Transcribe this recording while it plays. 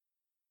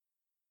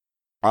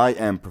I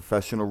am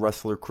professional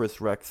wrestler Chris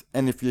Rex,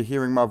 and if you're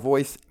hearing my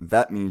voice,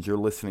 that means you're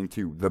listening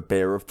to the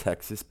Bear of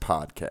Texas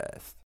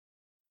podcast.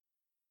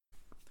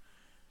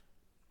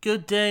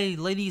 Good day,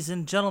 ladies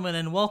and gentlemen,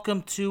 and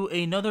welcome to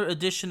another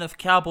edition of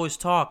Cowboys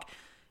Talk,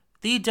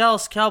 the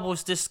Dallas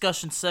Cowboys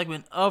discussion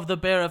segment of the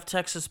Bear of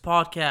Texas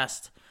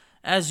podcast.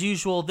 As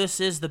usual,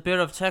 this is the Bear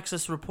of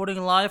Texas reporting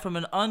live from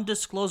an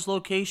undisclosed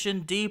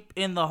location deep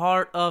in the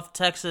heart of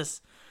Texas.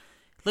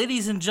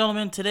 Ladies and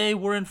gentlemen, today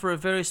we're in for a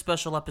very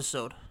special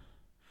episode.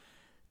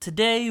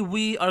 Today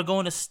we are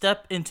going to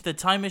step into the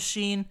time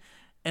machine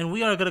and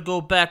we are going to go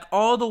back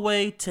all the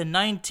way to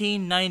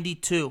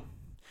 1992.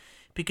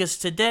 Because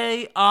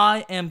today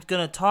I am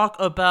going to talk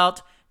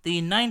about the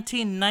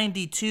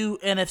 1992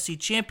 NFC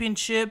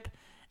Championship,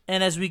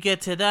 and as we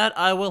get to that,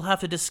 I will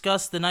have to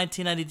discuss the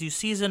 1992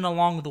 season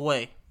along the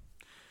way.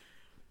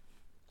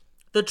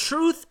 The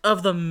truth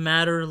of the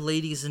matter,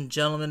 ladies and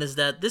gentlemen, is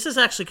that this is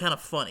actually kind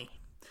of funny.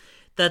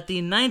 That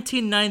the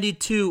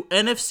 1992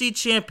 NFC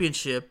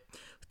Championship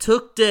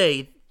took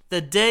the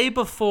day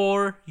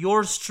before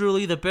yours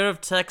truly, the Bear of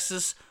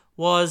Texas,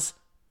 was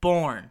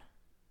born.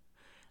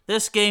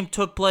 This game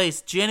took place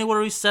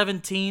January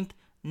 17th,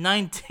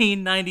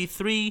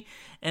 1993,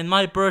 and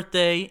my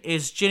birthday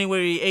is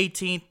January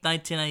 18th,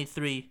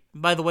 1993.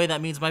 By the way,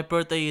 that means my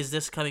birthday is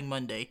this coming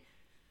Monday.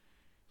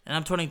 And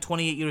I'm turning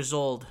 28 years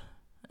old.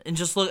 And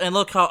just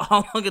look how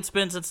long it's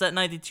been since that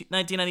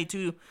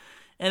 1992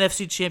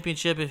 NFC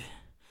Championship.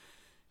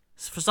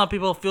 For some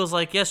people, it feels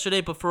like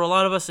yesterday, but for a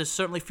lot of us, it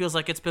certainly feels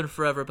like it's been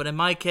forever. But in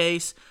my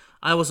case,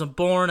 I wasn't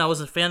born, I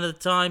wasn't a fan at the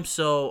time,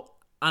 so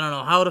I don't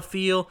know how to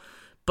feel.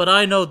 But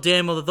I know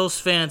damn well that those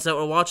fans that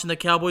were watching the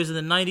Cowboys in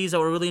the 90s, that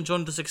were really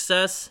enjoying the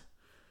success,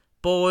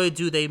 boy,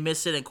 do they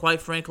miss it, and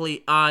quite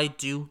frankly, I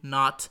do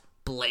not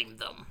blame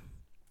them.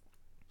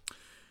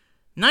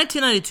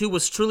 1992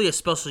 was truly a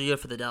special year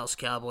for the Dallas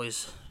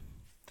Cowboys.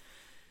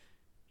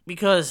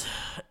 Because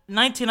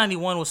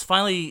 1991 was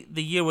finally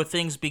the year where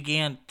things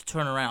began to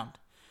turn around.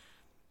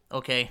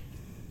 Okay.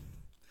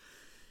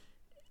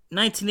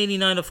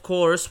 1989, of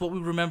course, what we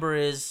remember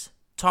is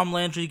Tom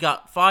Landry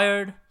got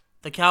fired.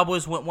 The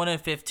Cowboys went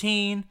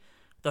 1-15.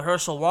 The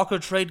Herschel Walker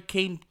trade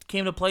came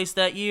to place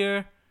that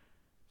year.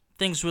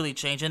 Things really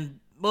changed. And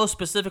most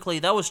specifically,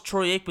 that was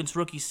Troy Aikman's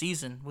rookie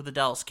season with the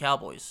Dallas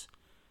Cowboys.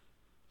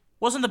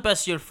 Wasn't the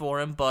best year for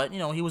him, but,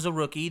 he was a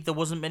rookie. There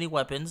wasn't many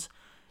weapons.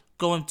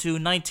 Going to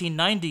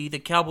 1990, the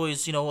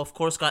Cowboys, of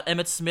course, got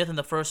Emmitt Smith in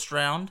the first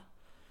round.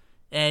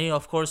 And,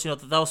 of course,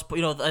 that was,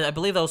 I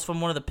believe that was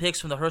from one of the picks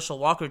from the Herschel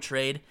Walker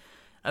trade.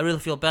 I really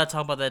feel bad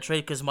talking about that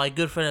trade because my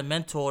good friend and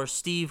mentor,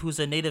 Steve, who's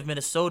a native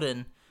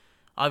Minnesotan,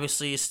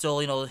 obviously is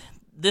still,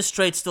 this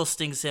trade still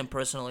stings him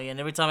personally. And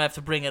every time I have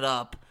to bring it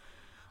up,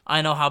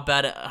 I know how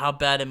bad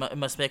it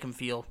must make him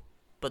feel.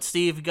 But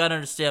Steve, you gotta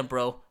understand,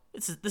 bro,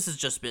 this is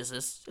just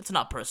business. It's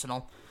not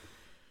personal.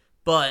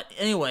 But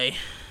anyway,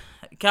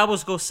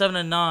 Cowboys go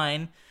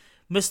 7-9,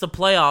 miss the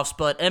playoffs,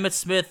 but Emmitt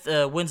Smith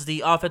wins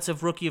the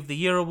Offensive Rookie of the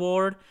Year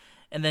award,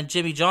 and then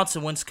Jimmy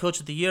Johnson wins Coach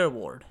of the Year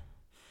award.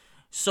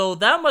 So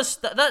that's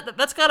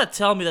got to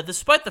tell me that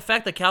despite the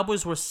fact that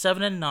Cowboys were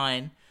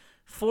 7-9,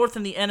 fourth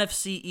in the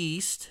NFC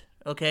East,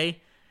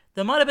 okay,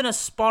 there might have been a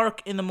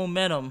spark in the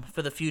momentum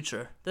for the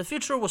future. The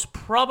future was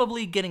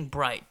probably getting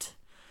bright.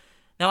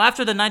 Now,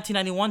 after the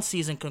 1991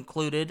 season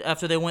concluded,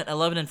 after they went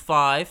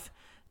 11-5,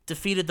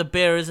 defeated the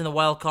Bears in the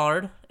wild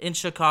card in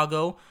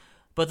Chicago,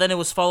 but then it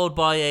was followed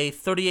by a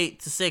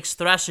 38-6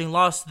 thrashing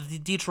loss to the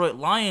Detroit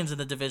Lions in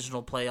the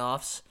divisional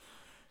playoffs.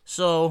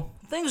 So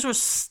things were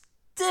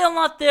still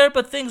not there,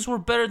 but things were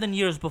better than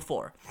years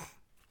before.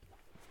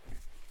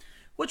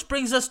 Which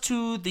brings us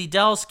to the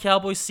Dallas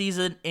Cowboys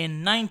season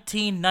in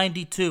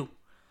 1992.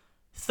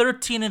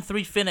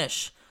 13-3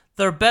 finish,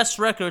 their best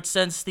record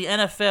since the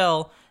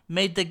NFL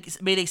made a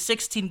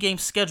 16-game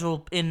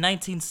schedule in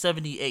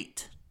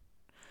 1978.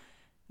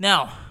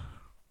 Now,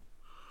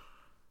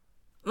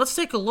 let's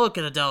take a look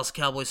at the Dallas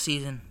Cowboys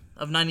season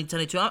of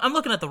 1992. I'm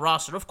looking at the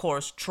roster, of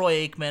course.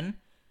 Troy Aikman.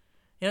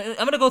 I'm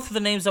going to go through the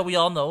names that we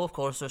all know, of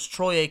course. There's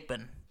Troy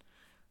Aikman,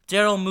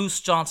 Daryl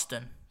Moose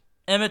Johnston,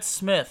 Emmitt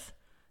Smith,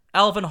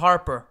 Alvin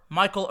Harper,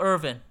 Michael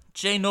Irvin,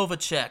 Jay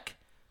Novacek,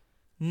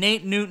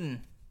 Nate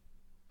Newton,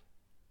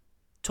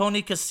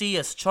 Tony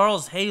Casillas,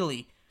 Charles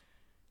Haley,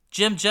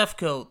 Jim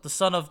Jeffcoat, the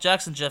son of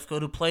Jackson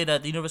Jeffcoat, who played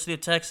at the University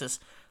of Texas,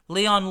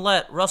 Leon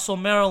Lett, Russell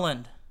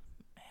Maryland,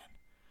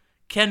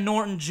 Ken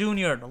Norton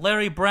Jr.,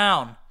 Larry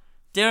Brown,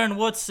 Darren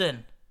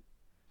Woodson,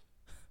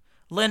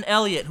 Len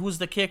Elliott, who's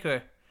the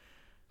kicker.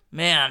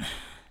 Man,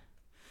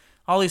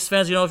 all these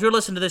fans, if you're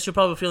listening to this, you're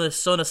probably feeling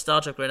so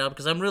nostalgic right now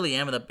because I really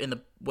am in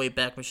the way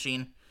back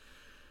machine.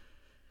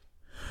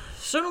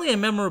 Certainly a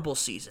memorable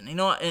season,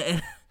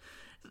 and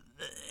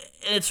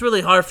it's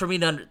really hard for me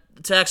to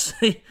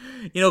actually,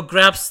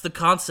 grasp the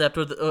concept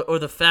or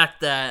the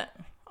fact that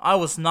I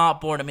was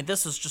not born. I mean,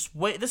 this is just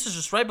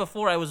right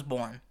before I was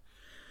born.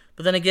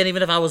 But then again,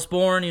 even if I was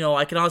born,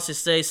 I can honestly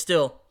say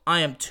still,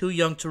 I am too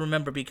young to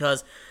remember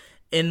because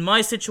in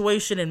my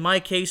situation, in my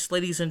case,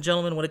 ladies and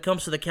gentlemen, when it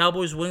comes to the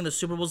Cowboys winning the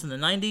Super Bowls in the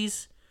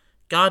 90s,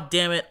 God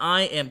damn it,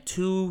 I am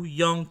too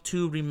young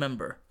to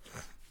remember.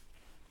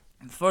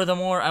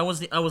 Furthermore, I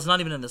was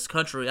not even in this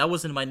country. I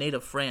was in my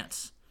native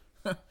France.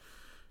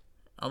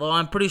 Although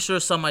I'm pretty sure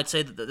some might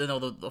say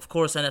that, of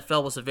course,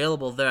 NFL was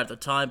available there at the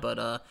time,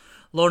 but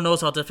Lord knows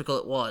how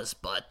difficult it was.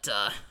 But,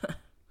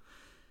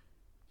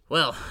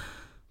 well,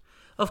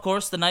 of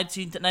course, the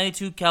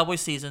 1992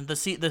 Cowboys season,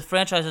 the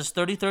franchise's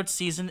 33rd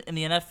season in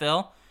the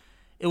NFL,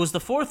 it was the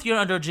 4th year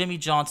under Jimmy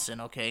Johnson,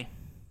 okay?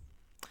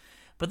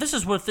 But this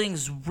is where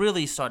things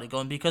really started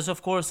going, because,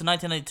 of course, in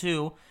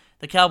 1992,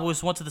 the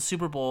Cowboys went to the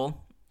Super Bowl.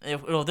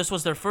 This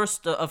was their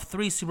first of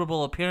 3 Super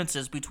Bowl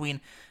appearances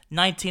between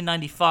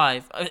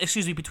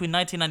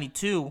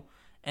 1992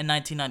 and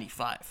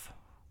 1995.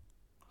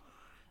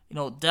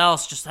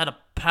 Dallas just had a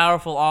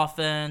powerful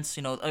offense.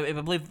 I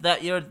believe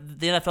that year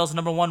the NFL's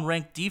number 1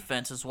 ranked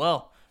defense as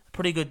well.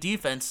 Pretty good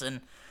defense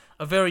and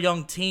a very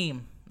young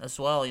team as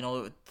well.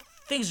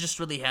 Things just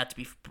really had to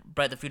be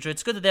bright in the future.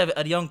 It's good that they have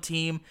a young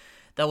team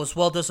that was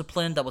well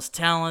disciplined, that was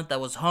talented,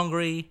 that was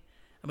hungry.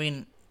 I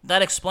mean,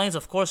 that explains,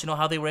 of course,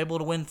 how they were able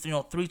to win,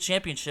 3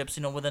 championships,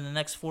 within the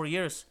next 4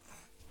 years.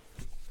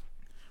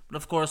 But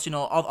of course,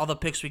 all the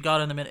picks we got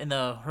in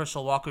the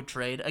Herschel Walker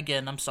trade.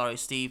 Again, I'm sorry,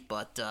 Steve,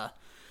 but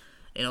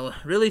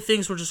really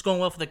things were just going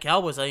well for the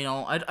Cowboys.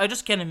 I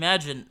just can't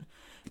imagine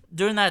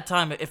during that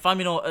time if I'm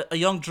a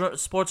young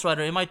sports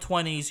writer in my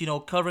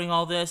 20s, covering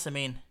all this. I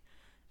mean,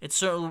 it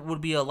certainly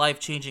would be a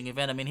life-changing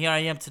event. I mean, here I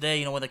am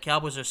today, when the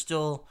Cowboys are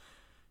still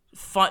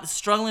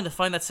struggling to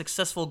find that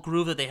successful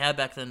groove that they had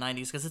back in the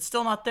 90s, because it's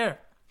still not there.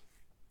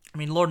 I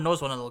mean, Lord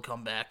knows when it'll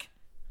come back.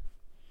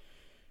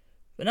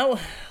 But now,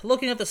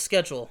 looking at the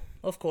schedule,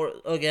 of course,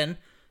 again,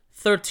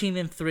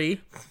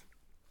 13-3.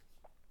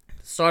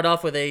 Start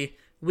off with a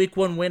Week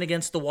 1 win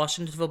against the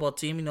Washington football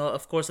team.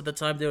 Of course, at the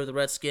time they were the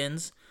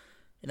Redskins.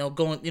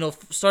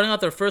 Starting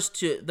out their first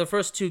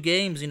two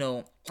games.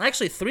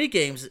 Actually 3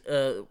 games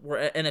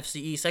were NFC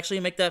East. Actually,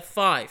 make that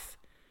 5.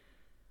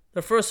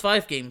 Their first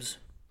 5 games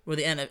were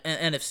the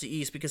NFC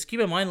East, because keep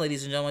in mind,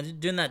 ladies and gentlemen,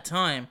 during that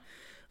time,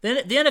 the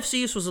NFC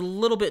East was a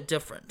little bit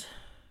different.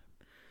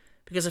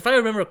 Because if I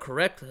remember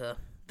correctly,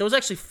 there was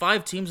actually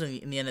 5 teams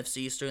in the NFC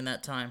East during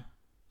that time.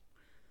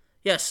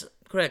 Yes,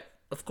 correct.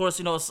 Of course,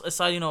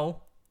 aside,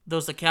 there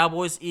was the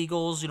Cowboys,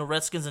 Eagles,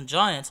 Redskins, and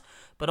Giants,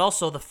 but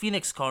also the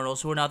Phoenix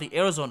Cardinals, who are now the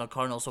Arizona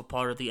Cardinals, were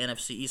part of the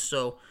NFC East.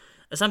 So,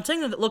 as I'm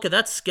taking a look at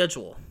that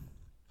schedule,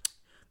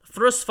 the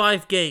first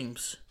 5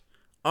 games,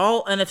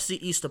 all NFC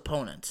East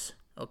opponents,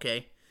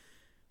 okay?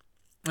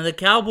 And the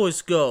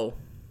Cowboys go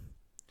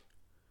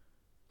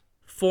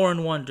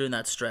 4-1 during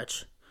that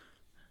stretch.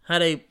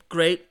 Had a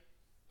great,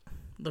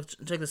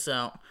 check this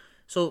out.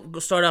 So we'll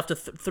start off to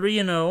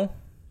 3-0.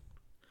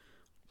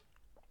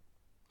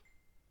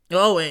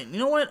 Oh wait, you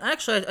know what?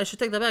 Actually, I should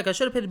take that back. I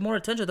should have paid more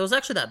attention. There was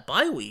actually that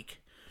bye week.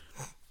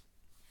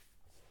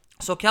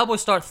 So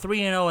Cowboys start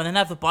 3-0 and then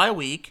have the bye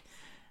week,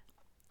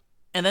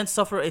 and then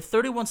suffer a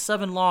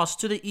 31-7 loss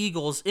to the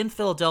Eagles in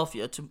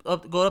Philadelphia to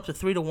go up to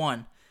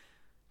 3-1.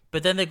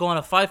 But then they go on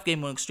a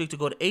 5-game winning streak to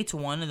go to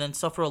 8-1, and then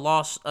suffer a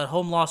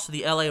home loss to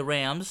the LA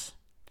Rams.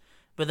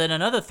 But then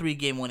another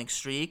 3-game winning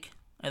streak,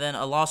 and then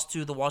a loss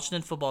to the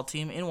Washington football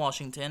team in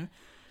Washington,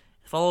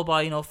 followed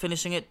by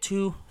finishing it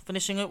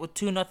with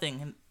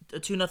 2-0, a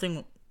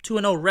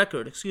 2-0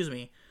 record,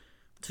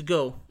 to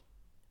go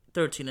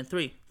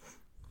 13-3.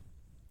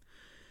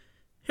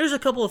 Here's a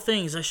couple of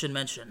things I should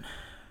mention.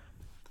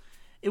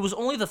 It was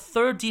only the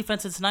 3rd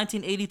defense since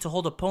 1980 to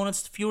hold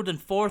opponents fewer than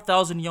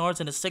 4,000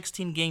 yards in a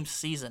 16-game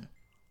season.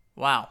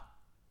 Wow.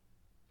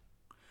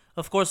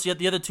 Of course, the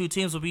other 2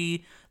 teams will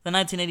be the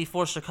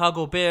 1984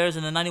 Chicago Bears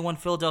and the 91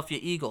 Philadelphia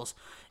Eagles.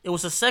 It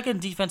was the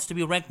 2nd defense to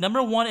be ranked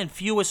number 1 in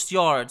fewest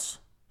yards.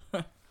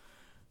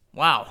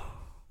 Wow.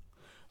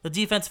 The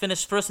defense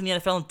finished 1st in the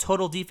NFL in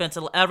total defense,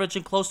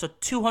 averaging close to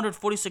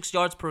 246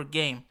 yards per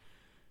game.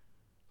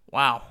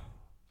 Wow.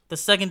 The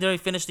secondary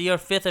finished the year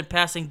 5th in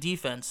passing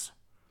defense.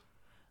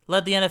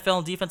 Led the NFL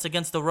in defense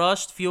against the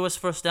rush, fewest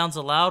first downs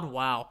allowed.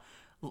 Wow.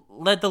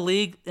 Led the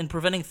league in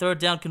preventing 3rd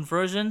down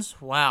conversions.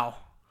 Wow.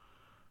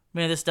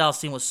 Man, this Dallas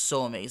team was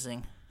so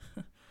amazing.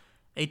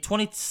 A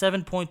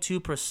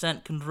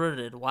 27.2%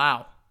 converted.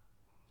 Wow.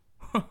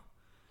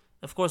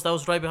 Of course, that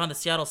was right behind the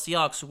Seattle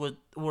Seahawks, who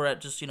were at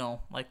just,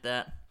 like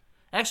that.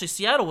 Actually,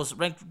 Seattle was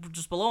ranked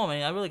just below them.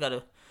 I really got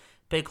to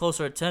pay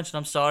closer attention.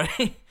 I'm sorry.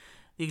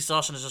 The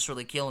exhaustion is just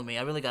really killing me.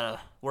 I really got to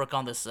work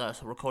on this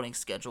recording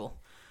schedule.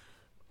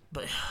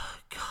 But,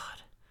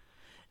 God.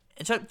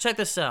 And check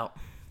this out.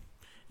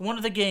 In one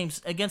of the games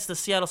against the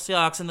Seattle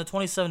Seahawks in the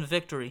 27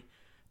 victory,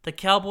 the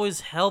Cowboys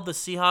held the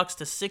Seahawks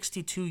to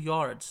 62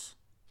 yards.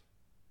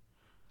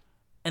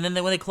 And then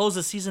when they closed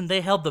the season,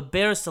 they held the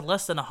Bears to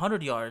less than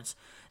 100 yards.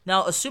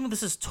 Now, assuming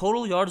this is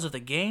total yards of the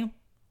game,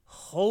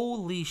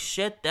 holy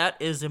shit, that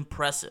is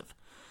impressive.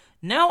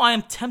 Now I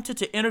am tempted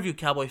to interview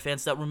Cowboy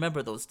fans that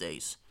remember those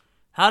days.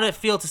 How did it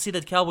feel to see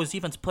the Cowboys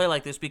defense play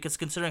like this, because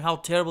considering how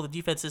terrible the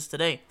defense is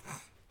today?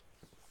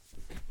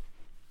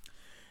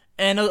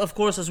 And of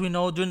course, as we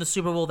know, during the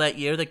Super Bowl that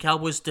year, the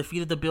Cowboys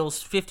defeated the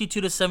Bills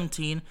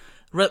 52-17,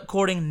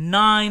 recording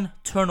 9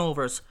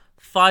 turnovers,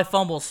 5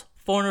 fumbles,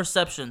 4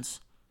 interceptions,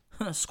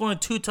 scoring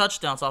 2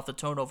 touchdowns off the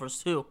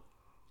turnovers too.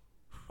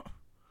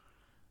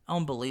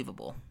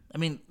 Unbelievable. I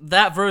mean,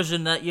 that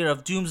version that year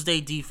of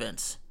Doomsday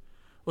Defense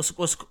was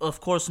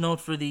of course known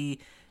for the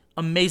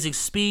amazing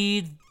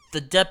speed,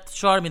 the depth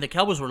chart. I mean, the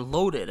Cowboys were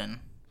loaded, and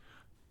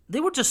they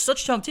were just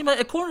such a young team.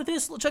 According to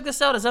this, check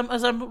this out as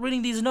I'm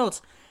reading these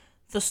notes.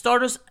 The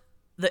starters,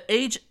 the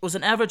age was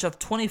an average of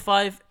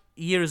 25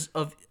 years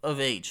of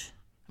age.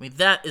 I mean,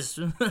 that is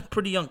a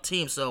pretty young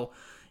team, so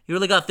you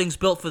really got things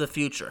built for the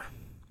future.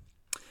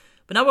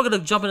 But now we're going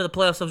to jump into the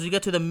playoffs as we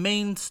get to the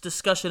main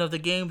discussion of the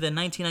game, the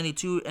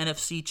 1992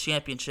 NFC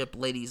Championship,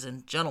 ladies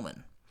and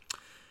gentlemen.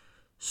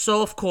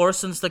 So, of course,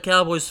 since the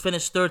Cowboys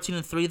finished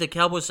 13-3, the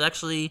Cowboys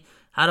actually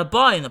had a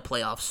bye in the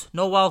playoffs.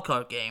 No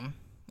wildcard game,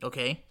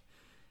 okay?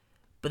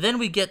 But then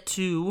we get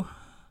to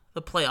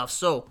the playoffs.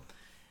 So,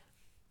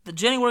 the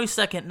January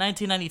 2nd,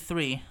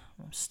 1993,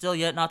 I'm still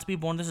yet not to be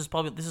born. This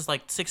is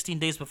like 16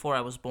 days before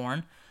I was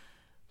born.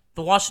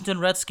 The Washington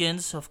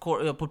Redskins, of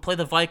course, would play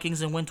the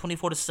Vikings and win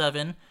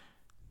 24-7.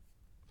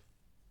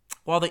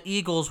 While the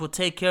Eagles would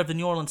take care of the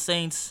New Orleans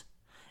Saints.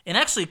 And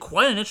actually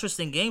quite an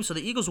interesting game. So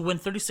the Eagles would win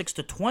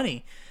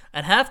 36-20.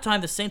 At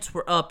halftime, the Saints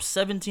were up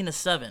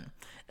 17-7.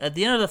 At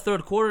the end of the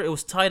third quarter, it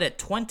was tied at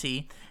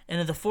 20.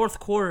 And in the fourth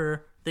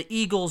quarter, the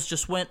Eagles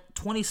just went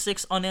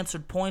 26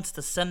 unanswered points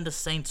to send the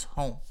Saints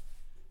home.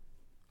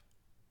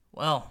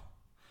 Well,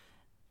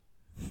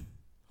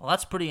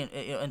 that's pretty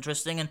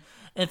interesting.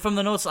 And from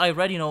the notes I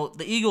read,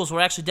 the Eagles were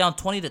actually down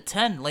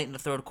 20-10 late in the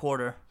third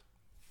quarter.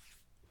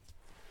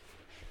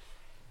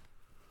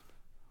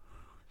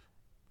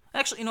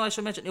 Actually, I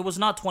should mention, it was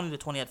not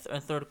 20-20 at the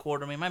third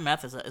quarter. I mean, my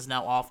math is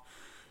now off.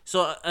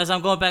 So, as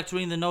I'm going back to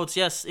reading the notes,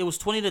 yes, it was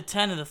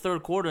 20-10 in the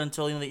third quarter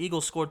until, the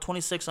Eagles scored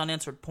 26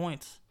 unanswered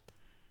points.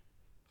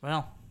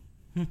 Well,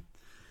 I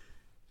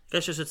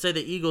guess I should say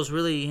the Eagles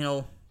really,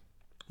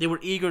 they were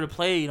eager to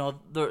play,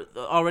 their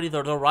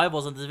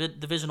rivals in the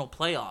divisional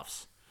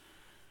playoffs.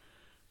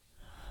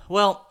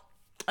 Well,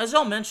 as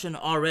y'all mentioned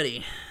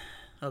already,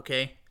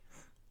 okay,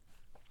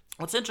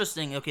 what's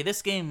interesting, okay,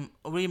 this game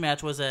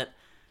rematch was at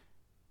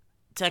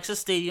Texas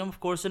Stadium, of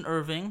course, in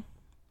Irving.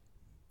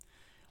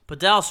 But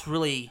Dallas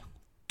really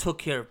took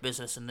care of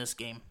business in this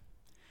game.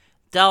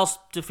 Dallas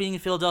defeating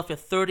Philadelphia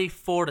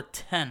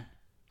 34-10.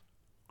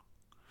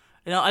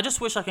 I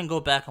just wish I can go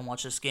back and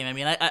watch this game. I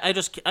mean,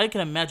 I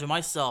can imagine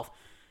myself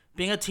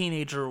being a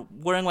teenager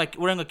wearing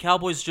a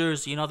Cowboys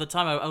jersey. At the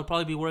time I would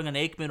probably be wearing an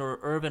Aikman or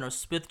Irvin or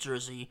Smith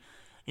jersey.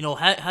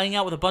 Hanging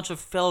out with a bunch of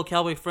fellow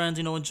Cowboy friends.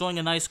 Enjoying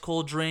a nice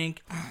cold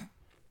drink,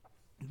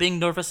 being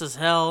nervous as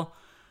hell.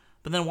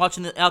 But then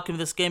watching the outcome of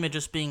this game and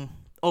just being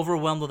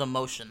overwhelmed with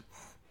emotion.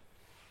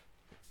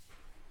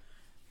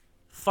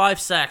 5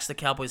 sacks the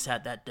Cowboys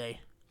had that day.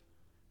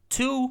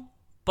 2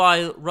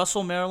 by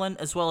Russell Maryland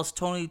as well as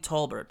Tony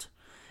Tolbert.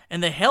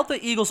 And they held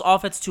the Eagles'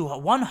 offense to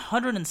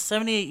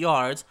 178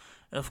 yards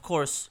and, of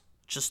course,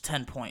 just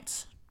 10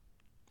 points.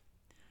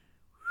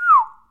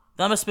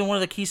 That must have been one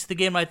of the keys to the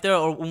game right there,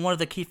 or one of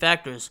the key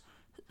factors.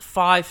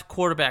 5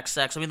 quarterback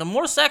sacks. I mean, the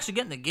more sacks you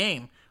get in the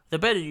game, the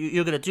better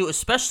you're going to do,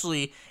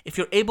 especially if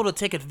you're able to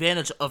take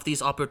advantage of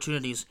these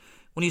opportunities.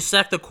 When you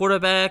sack the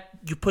quarterback,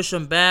 you push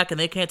them back, and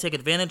they can't take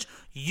advantage.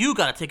 You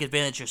got to take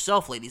advantage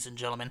yourself, ladies and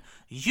gentlemen.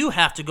 You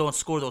have to go and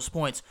score those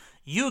points.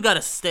 You got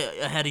to stay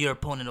ahead of your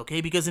opponent, okay?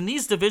 Because in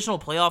these divisional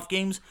playoff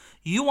games,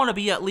 you want to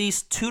be at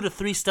least 2 to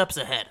 3 steps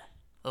ahead,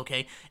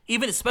 okay?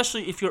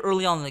 Especially if you're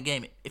early on in the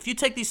game. If you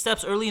take these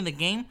steps early in the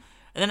game,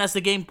 and then as the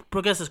game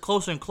progresses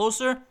closer and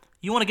closer,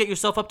 you want to get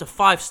yourself up to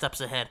 5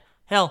 steps ahead.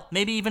 Hell,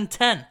 maybe even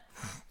 10.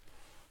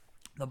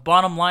 The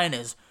bottom line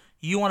is,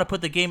 you want to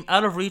put the game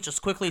out of reach as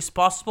quickly as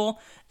possible,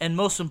 and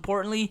most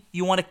importantly,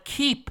 you want to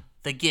keep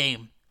the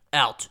game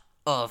out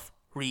of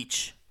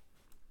reach.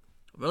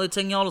 I'm really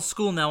taking y'all to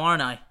school now,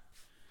 aren't I?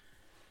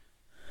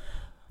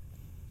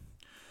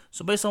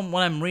 So based on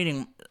what I'm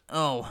reading,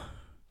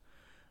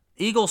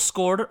 Eagles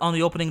scored on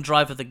the opening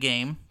drive of the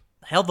game,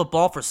 held the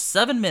ball for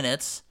 7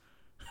 minutes,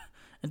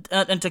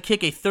 and to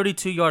kick a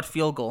 32-yard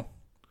field goal.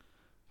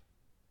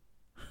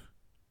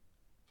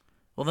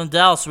 Well, then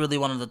Dallas really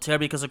wanted to tear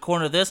because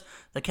according to this,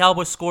 the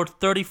Cowboys scored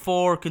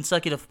 34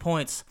 consecutive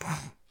points.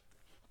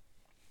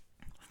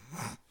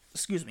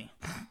 Excuse me.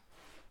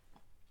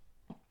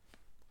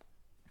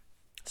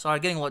 Sorry,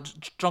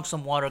 drunk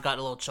some water, got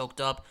a little choked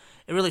up.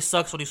 It really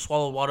sucks when you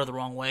swallow water the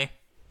wrong way.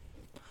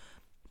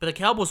 But the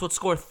Cowboys would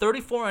score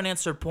 34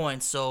 unanswered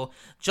points, so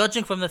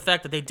judging from the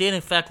fact that they did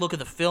in fact look at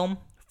the film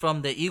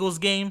from the Eagles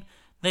game,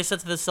 they said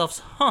to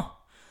themselves,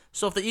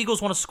 so if the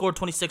Eagles want to score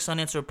 26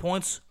 unanswered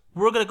points,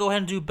 we're going to go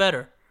ahead and do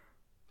better.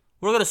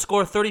 We're going to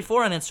score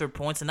 34 unanswered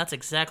points, and that's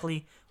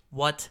exactly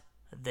what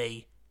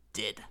they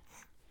did.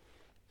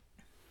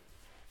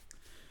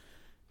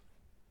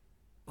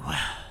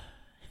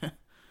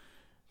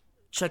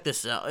 Check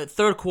this out.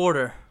 Third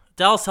quarter,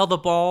 Dallas held the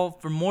ball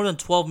for more than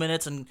 12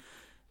 minutes and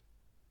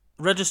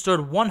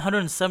registered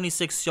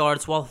 176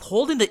 yards while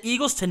holding the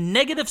Eagles to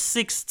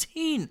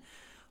 -16.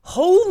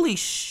 Holy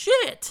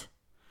shit!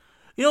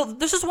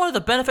 This is one of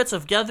the benefits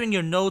of gathering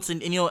your notes,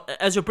 and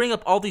as you bring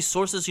up all these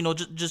sources,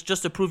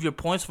 just to prove your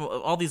points from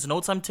all these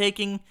notes I'm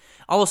taking,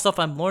 all the stuff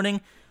I'm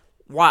learning.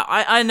 Wow,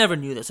 I never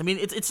knew this. I mean,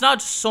 it's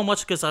not so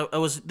much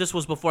because this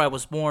was before I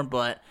was born,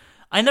 but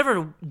I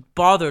never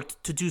bothered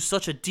to do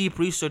such a deep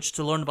research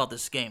to learn about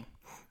this game.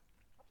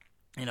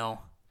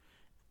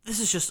 This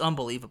is just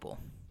unbelievable.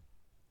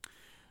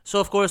 So,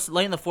 of course,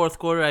 late in the fourth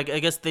quarter, I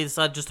guess they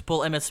decided just to pull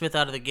Emmitt Smith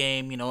out of the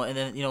game, and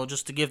then,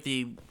 just to give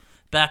the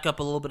backup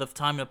a little bit of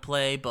time to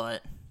play,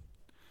 but...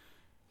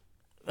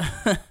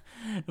 but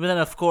then,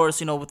 of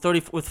course,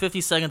 with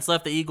 50 seconds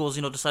left, the Eagles,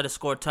 decided to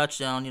score a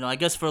touchdown, I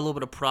guess for a little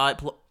bit of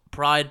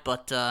pride,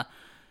 but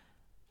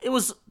it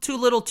was too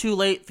little too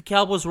late. The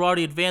Cowboys were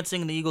already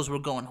advancing, and the Eagles were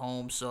going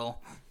home, so...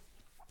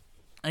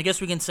 I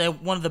guess we can say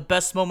one of the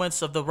best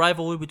moments of the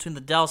rivalry between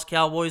the Dallas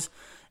Cowboys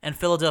and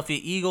Philadelphia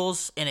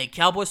Eagles, in a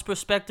Cowboys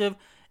perspective,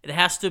 it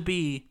has to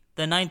be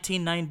the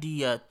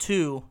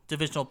 1992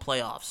 divisional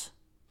playoffs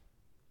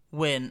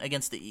win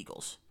against the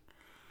Eagles.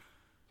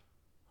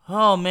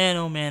 Oh man,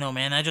 oh man, oh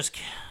man. I just,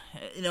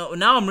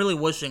 now I'm really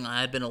wishing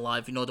I had been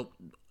alive,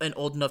 and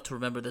old enough to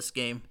remember this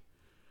game.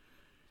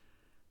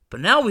 But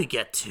now we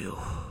get to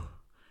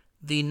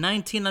the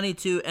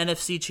 1992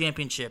 NFC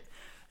Championship.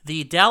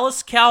 The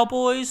Dallas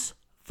Cowboys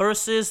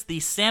versus the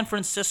San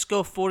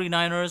Francisco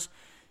 49ers.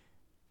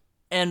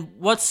 And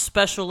what's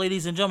special,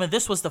 ladies and gentlemen,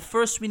 this was the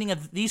first meeting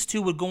of these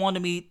two would go on to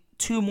meet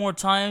two more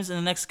times in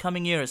the next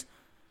coming years.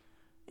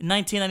 In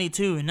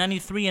 1992,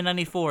 93, and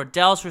 94,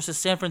 Dallas versus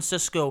San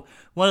Francisco,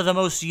 one of the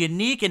most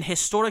unique and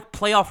historic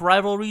playoff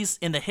rivalries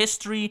in the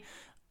history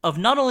of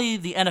not only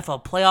the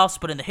NFL playoffs,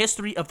 but in the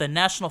history of the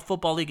National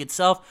Football League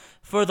itself.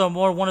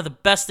 Furthermore, one of the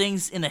best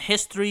things in the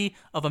history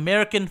of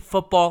American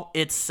football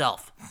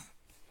itself.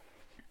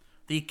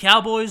 The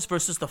Cowboys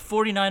versus the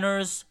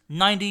 49ers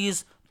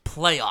 90s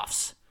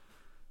playoffs.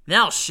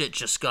 Now shit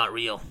just got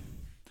real.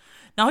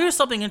 Now here's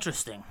something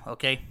interesting,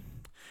 okay?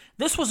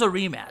 This was a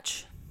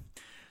rematch.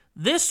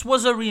 This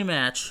was a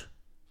rematch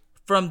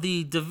from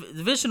the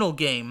divisional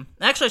game.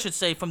 Actually, I should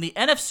say from the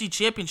NFC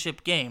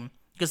Championship game.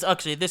 Because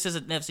actually, this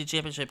isn't an NFC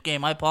Championship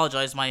game. I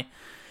apologize. My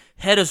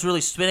head is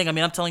really spinning. I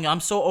mean, I'm telling you, I'm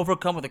so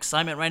overcome with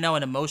excitement right now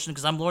and emotion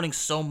because I'm learning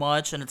so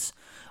much. And it's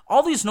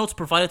all these notes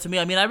provided to me.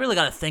 I mean, I really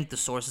got to thank the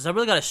sources. I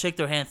really got to shake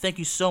their hand. Thank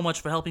you so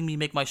much for helping me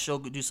make my show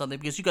do something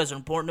because you guys are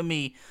important to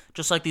me,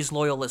 just like these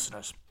loyal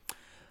listeners.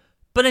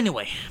 But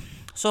anyway,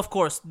 so of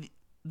course,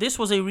 this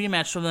was a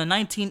rematch from the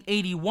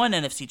 1981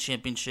 NFC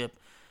Championship.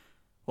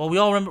 Well, we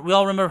all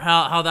remember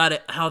how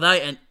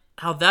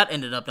that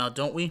ended up now,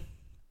 don't we?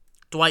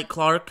 Dwight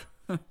Clark.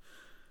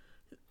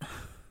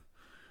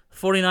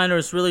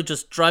 49ers really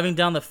just driving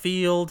down the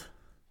field.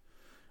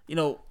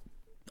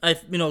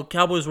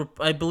 Cowboys were,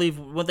 I believe,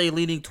 weren't they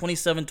leading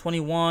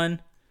 27-21?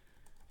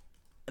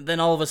 And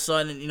then all of a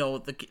sudden,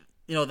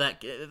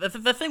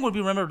 that thing would be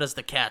remembered as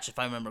the catch, if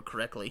I remember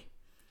correctly.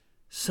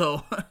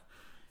 So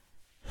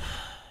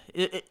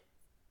it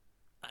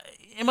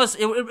must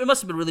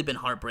have really been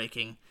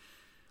heartbreaking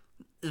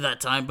that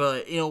time,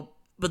 but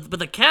but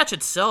the catch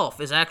itself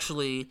is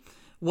actually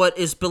what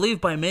is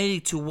believed by many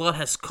to what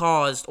has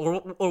caused or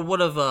what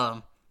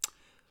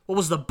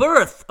was the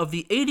birth of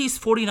the 80s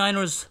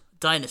 49ers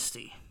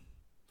dynasty.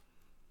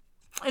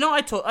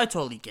 I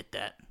totally get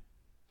that.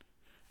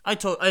 I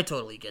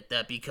totally get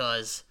that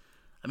because,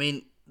 I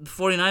mean, the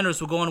 49ers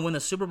were going to win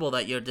the Super Bowl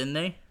that year, didn't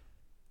they?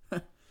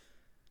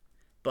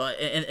 But,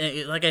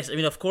 and like I said, I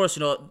mean, of course,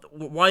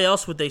 why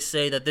else would they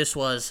say that this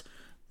was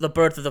the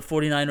birth of the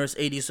 49ers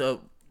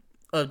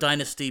 80s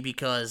dynasty?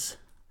 Because,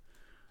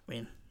 I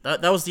mean,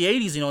 that was the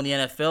 80s, in the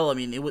NFL. I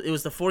mean, it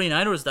was the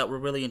 49ers that were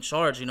really in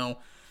charge,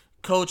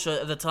 Coach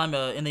at the time,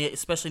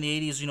 especially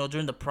in the 80s,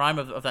 during the prime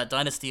of that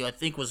dynasty, I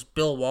think was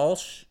Bill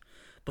Walsh.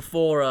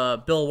 Before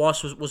Bill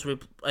Walsh was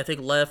I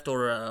think left,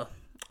 or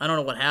I don't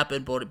know what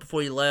happened, but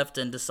before he left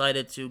and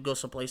decided to go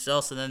someplace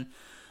else, and then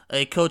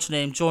a coach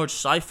named George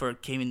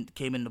Seifert came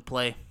into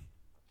play.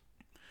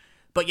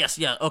 But yes,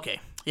 yeah,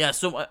 okay. Yeah,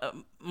 so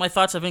my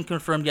thoughts have been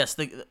confirmed. Yes,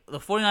 the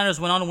 49ers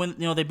went on to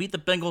win. They beat the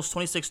Bengals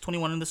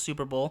 26-21 in the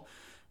Super Bowl.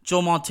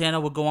 Joe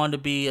Montana would go on to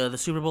be the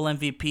Super Bowl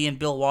MVP, and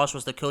Bill Walsh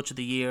was the coach of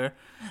the year.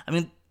 I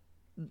mean,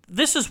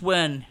 this is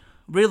when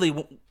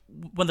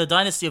the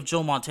dynasty of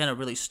Joe Montana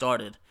really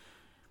started.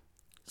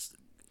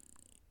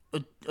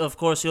 Of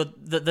course,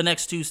 the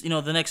next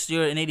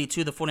year in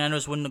 '82, the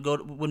 49ers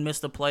wouldn't miss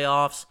the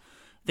playoffs.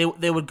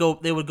 They would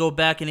go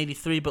back in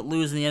 '83, but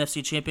lose in the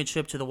NFC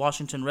Championship to the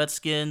Washington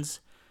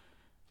Redskins.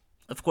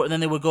 Of course, then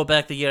they would go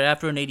back the year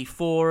after in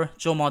 '84.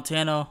 Joe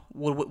Montana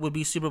would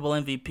be Super Bowl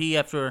MVP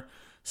after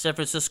San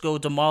Francisco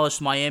demolished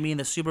Miami in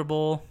the Super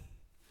Bowl.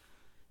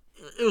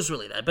 It was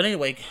really that. But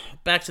anyway,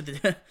 back to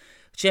the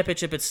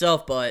championship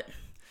itself. But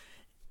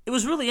it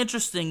was really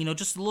interesting,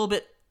 just a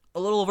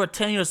little over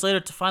 10 years later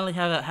to finally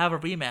have a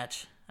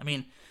rematch. I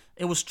mean,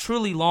 it was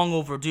truly long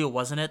overdue,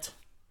 wasn't it?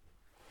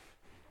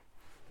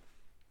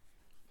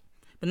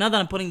 But now that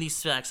I'm putting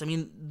these facts, I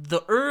mean,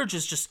 the urge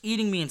is just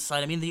eating me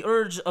inside. I mean, the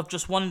urge of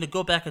just wanting to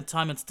go back in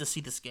time and to see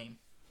this game.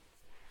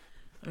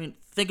 I mean,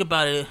 think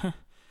about it.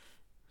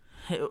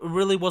 it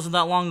really wasn't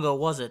that long ago,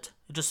 was it?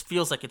 It just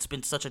feels like it's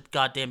been such a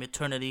goddamn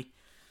eternity.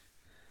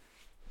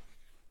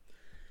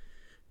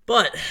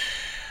 But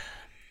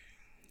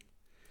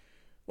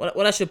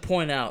what I should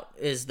point out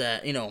is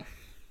that,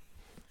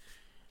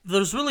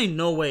 there's really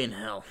no way in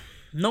hell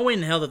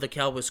that the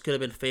Cowboys could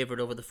have been favored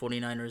over the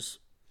 49ers.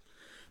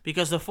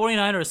 Because the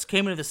 49ers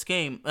came into this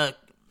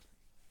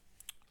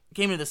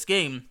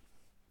game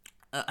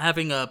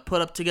having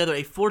put up together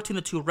a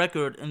 14-2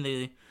 record in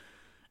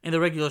the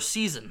regular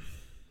season.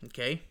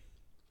 Okay?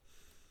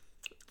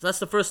 So that's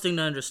the first thing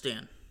to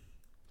understand.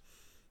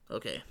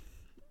 Okay.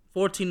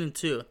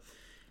 14-2.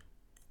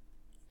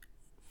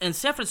 And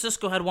San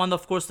Francisco had won,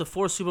 of course, the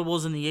 4 Super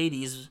Bowls in the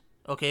 80s.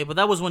 Okay, but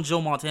that was when Joe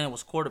Montana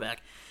was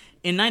quarterback.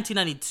 In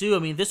 1992, I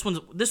mean,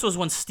 this was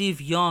when Steve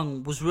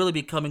Young was really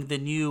becoming the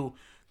new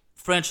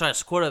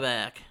franchise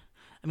quarterback.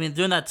 I mean,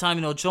 during that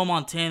time, Joe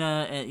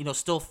Montana, and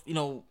still, we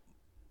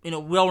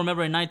all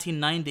remember in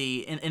 1990,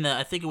 in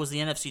I think it was the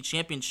NFC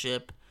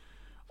Championship,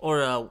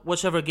 or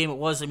whichever game it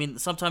was. I mean,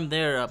 sometime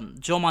there,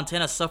 Joe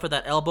Montana suffered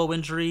that elbow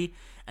injury,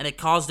 and it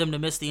caused him to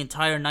miss the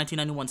entire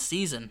 1991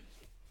 season.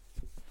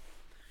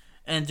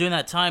 And during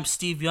that time,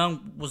 Steve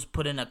Young was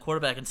put in at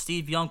quarterback, and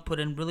Steve Young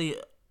put in really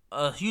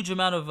a huge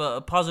amount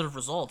of positive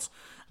results.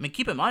 I mean,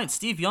 keep in mind,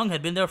 Steve Young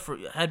had been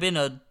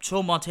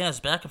Joe Montana's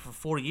backup for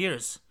 4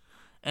 years,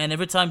 and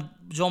every time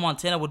Joe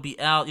Montana would be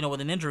out,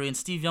 with an injury, and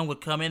Steve Young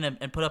would come in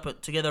and put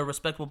up together a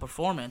respectable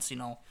performance.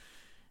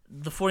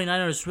 The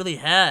 49ers really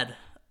had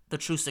the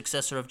true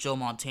successor of Joe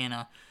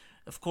Montana.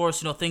 Of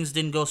course, things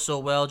didn't go so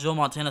well. Joe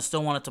Montana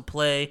still wanted to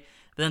play,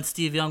 but then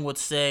Steve Young would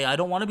say, "I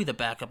don't want to be the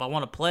backup. I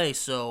want to play."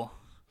 So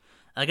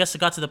I guess it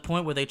got to the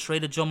point where they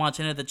traded Joe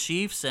Montana to the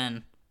Chiefs,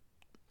 and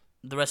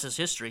the rest is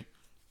history.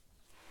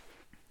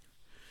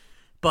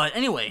 But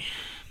anyway,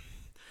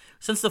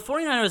 since the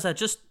 49ers had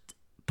just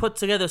put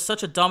together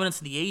such a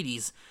dominance in the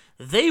 80s,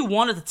 they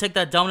wanted to take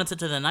that dominance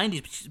into the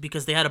 90s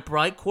because they had a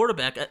bright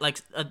quarterback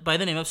by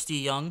the name of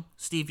Steve Young,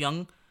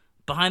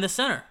 behind the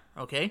center,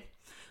 okay?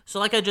 So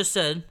like I just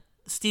said,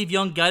 Steve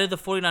Young guided the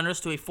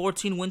 49ers to a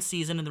 14-win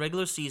season in the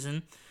regular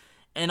season,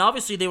 and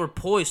obviously they were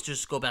poised to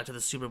just go back to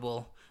the Super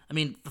Bowl. I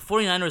mean, the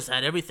 49ers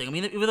had everything. I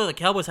mean, even though the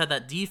Cowboys had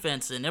that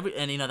defense and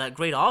that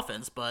great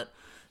offense, but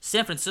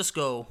San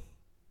Francisco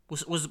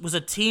was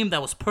a team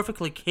that was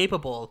perfectly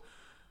capable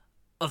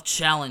of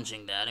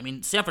challenging that. I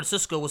mean, San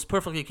Francisco was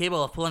perfectly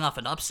capable of pulling off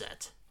an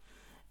upset.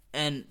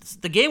 And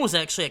the game was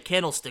actually at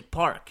Candlestick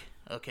Park,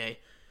 okay?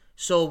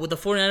 So with the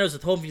 49ers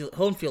with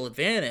home field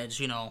advantage,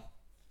 who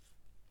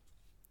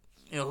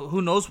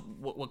knows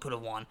what could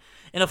have won.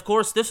 And of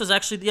course, this was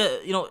actually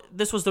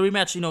this was the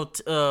rematch,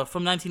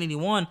 from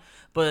 1981,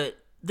 but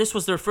this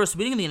was their first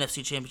meeting in the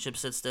NFC Championship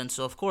since then.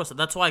 So of course,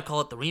 that's why I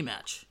call it the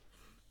rematch.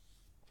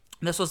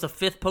 And this was the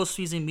 5th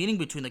postseason meeting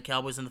between the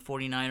Cowboys and the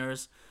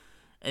 49ers.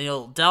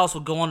 And Dallas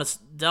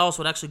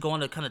would actually go on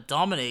to kind of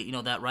dominate,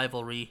 that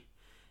rivalry,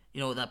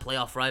 that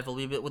playoff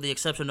rivalry, with the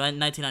exception of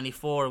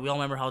 1994. We all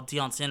remember how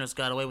Deion Sanders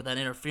got away with that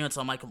interference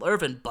on Michael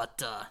Irvin,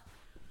 but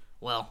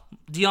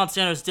Deion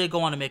Sanders did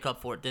go on to make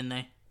up for it, didn't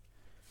they?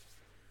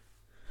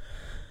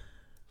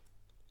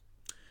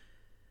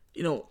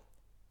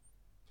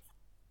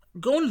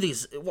 Going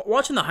to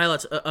watching the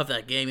highlights of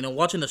that game,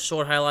 watching the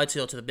short highlights,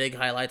 to the big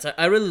highlights,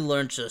 I really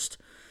learned just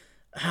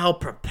how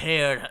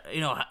prepared,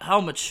 how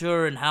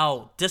mature and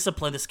how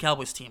disciplined this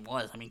Cowboys team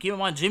was. I mean, keep in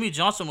mind, Jimmy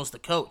Johnson was the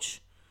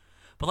coach.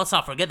 But let's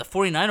not forget, the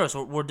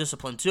 49ers were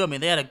disciplined too. I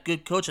mean, they had a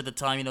good coach at the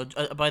time,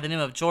 by the name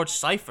of George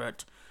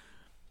Seifert.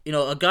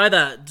 A guy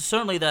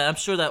that I'm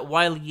sure that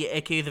Wiley,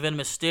 a.k.a. the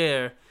Venomous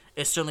Stare,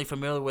 is certainly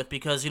familiar with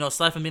because,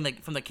 aside from being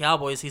from the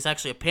Cowboys, he's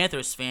actually a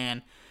Panthers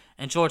fan.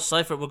 And George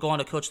Seifert would go on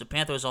to coach the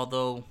Panthers,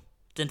 although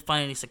didn't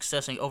find any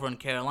success over in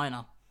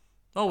Carolina.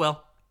 Oh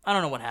well, I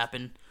don't know what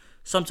happened.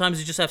 Sometimes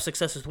you just have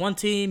success with one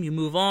team, you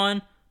move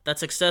on, that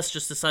success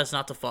just decides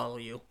not to follow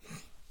you.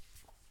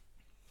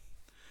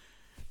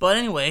 But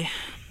anyway,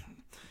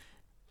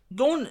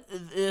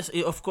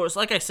 of course,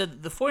 like I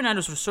said, the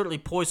 49ers were certainly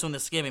poised on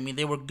this game. I mean,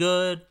 they were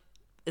good.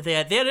 They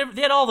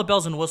had all the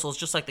bells and whistles,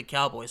 just like the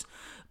Cowboys.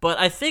 But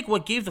I think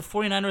what gave the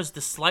 49ers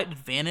the slight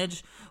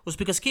advantage was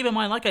because, keep in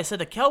mind, like I said,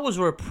 the Cowboys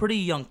were a pretty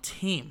young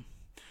team.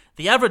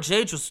 The average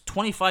age was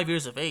 25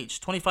 years of age,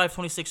 25,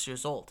 26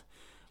 years old.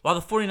 While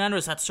the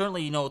 49ers had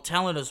certainly,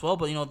 talent as well,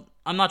 but,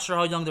 I'm not sure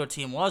how young their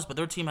team was, but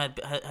their team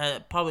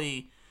had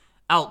probably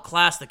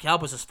outclassed the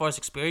Cowboys as far as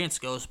experience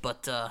goes,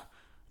 but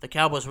the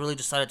Cowboys really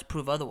decided to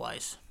prove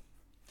otherwise.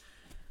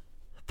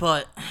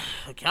 But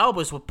the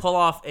Cowboys would pull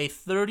off a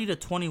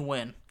 30-20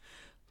 win,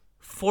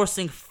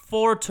 forcing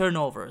 4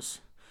 turnovers.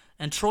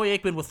 And Troy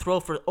Aikman would throw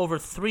for over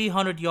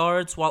 300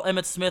 yards, while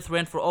Emmitt Smith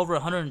ran for over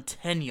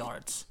 110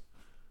 yards.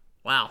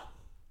 Wow.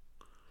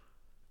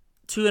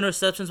 2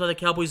 interceptions by the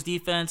Cowboys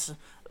defense.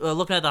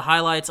 Looking at the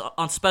highlights,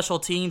 on special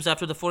teams,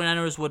 after the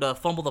 49ers would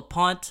fumble the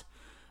punt,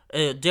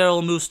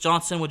 Daryl Moose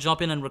Johnson would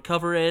jump in and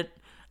recover it.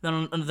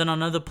 Then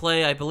another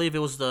play, I believe it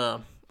was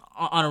on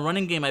a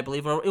running game, I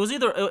believe, or it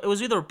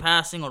was either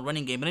passing or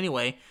running game. But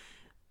anyway,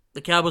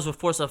 the Cowboys would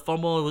force a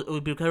fumble. It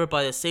would be recovered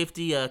by the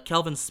safety,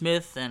 Kelvin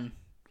Smith, and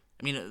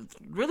I mean,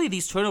 really,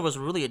 these turnovers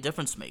were really a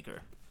difference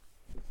maker.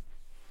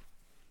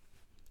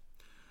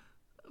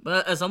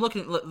 But as I'm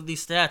looking at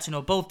these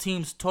stats, both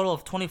teams total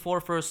of 24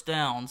 first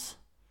downs.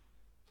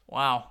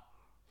 Wow.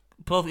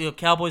 Both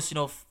Cowboys,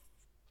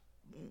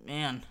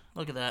 man,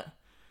 look at that.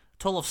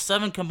 Total of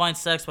 7 combined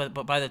sacks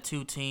by the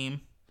two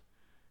team.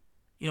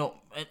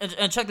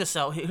 And check this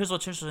out. Here's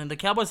what's interesting. The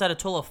Cowboys had a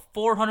total of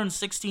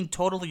 416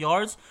 total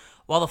yards,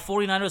 while the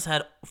 49ers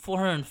had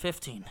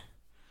 415.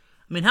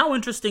 I mean, how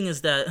interesting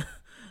is that?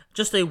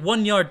 Just a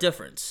 1 yard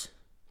difference.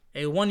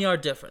 A 1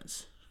 yard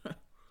difference.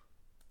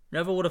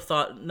 Never would have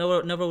thought.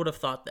 Never would have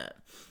thought that.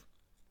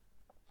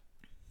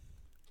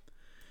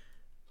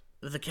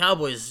 The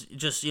Cowboys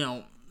just,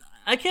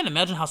 I can't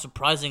imagine how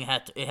surprising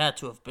it had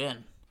to have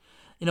been.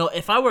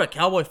 If I were a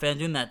Cowboy fan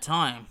during that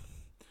time,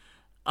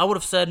 I would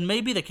have said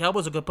maybe the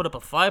Cowboys are going to put up a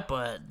fight,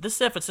 but this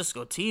San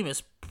Francisco team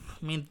is,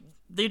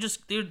 they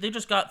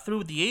just got through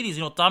with the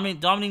 80s,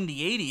 dominating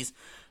the 80s.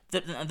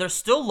 They're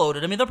still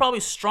loaded. I mean, they're probably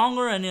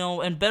stronger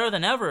and better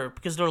than ever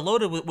because they're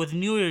loaded with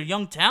newer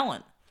young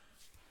talent.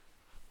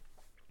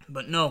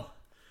 But no,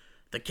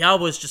 the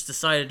Cowboys just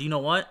decided, you know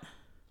what?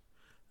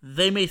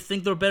 They may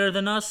think they're better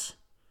than us,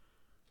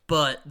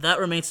 but that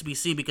remains to be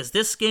seen because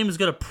this game is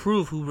going to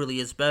prove who really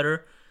is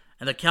better,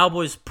 and the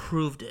Cowboys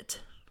proved it.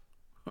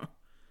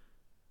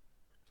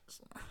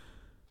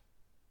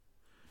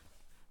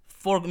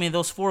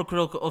 Those 4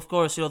 critical, of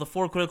course, the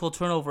 4 critical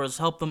turnovers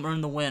helped them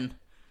earn the win.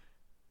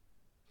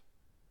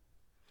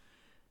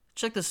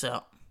 Check this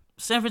out.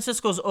 San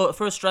Francisco's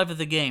first drive of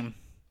the game.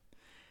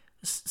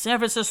 San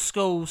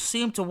Francisco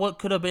seemed to what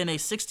could have been a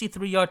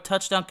 63-yard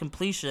touchdown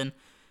completion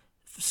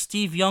for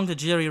Steve Young to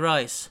Jerry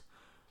Rice.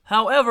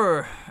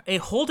 However, a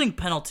holding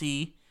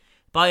penalty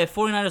by a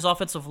 49ers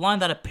offensive line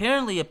that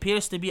apparently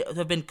appears to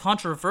have been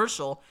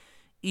controversial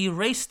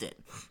erased it.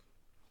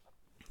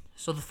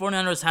 So the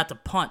 49ers had to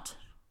punt.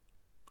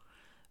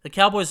 The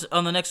Cowboys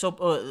on the next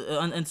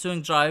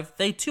ensuing drive,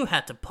 they too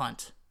had to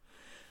punt.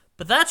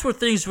 But that's where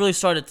things really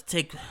started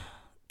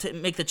to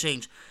make the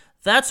change.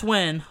 That's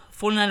when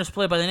 49ers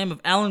player by the name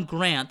of Alan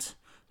Grant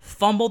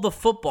fumbled the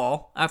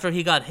football after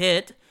he got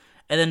hit,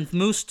 and then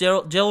Moose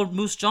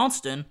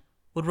Johnston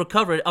would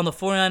recover it on the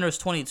 49ers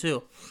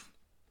 22.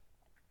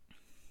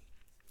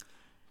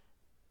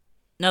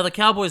 Now, the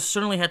Cowboys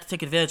certainly had to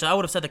take advantage. I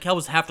would have said the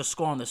Cowboys have to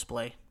score on this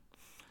play.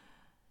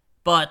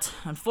 But,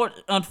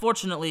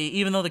 unfortunately,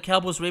 even though the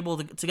Cowboys were able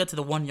to get to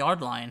the 1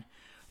 yard line,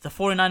 the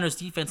 49ers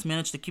defense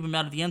managed to keep him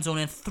out of the end zone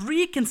in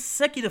 3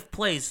 consecutive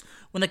plays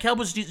when the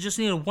Cowboys just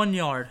needed 1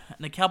 yard,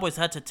 and the Cowboys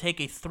had to take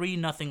a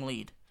 3-0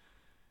 lead.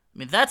 I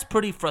mean, that's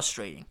pretty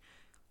frustrating.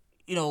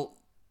 The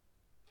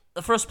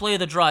first play of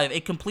the drive, a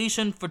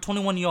completion for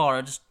 21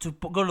 yards to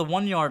go to the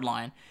 1 yard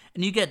line,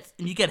 and you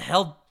get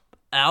held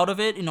out of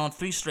it, on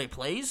 3 straight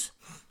plays.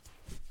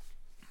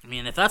 I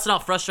mean, if that's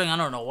not frustrating, I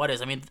don't know what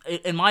is. I mean,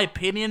 in my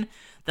opinion,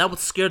 that would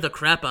scare the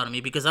crap out of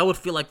me because I would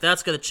feel like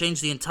that's going to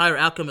change the entire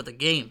outcome of the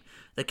game.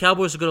 The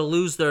Cowboys are going to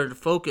lose their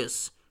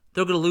focus.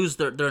 They're going to lose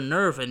their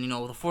nerve, and, the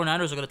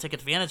 49ers are going to take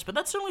advantage. But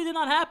that certainly did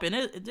not happen,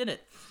 did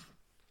it?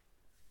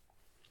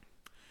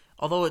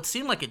 Although it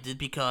seemed like it did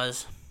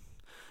because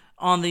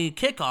on the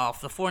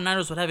kickoff, the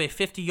 49ers would have a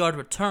 50-yard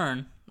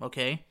return,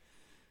 okay?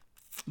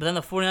 But then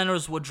the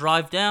 49ers would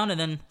drive down, and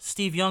then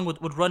Steve Young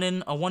would run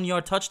in a 1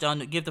 yard touchdown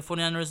to give the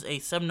 49ers a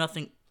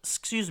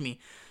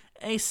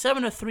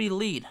 7-3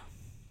 lead.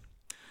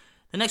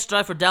 The next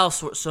drive for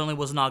Dallas certainly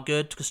was not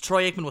good because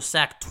Troy Aikman was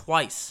sacked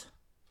twice.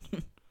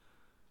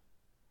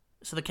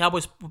 So the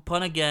Cowboys would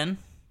punt again,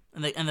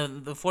 and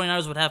the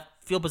 49ers would have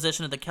field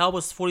position at the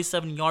Cowboys'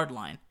 47-yard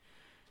line.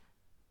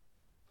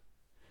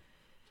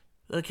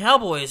 The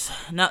Cowboys,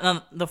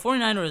 now the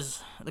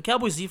 49ers, the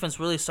Cowboys defense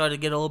really started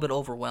to get a little bit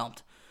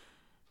overwhelmed.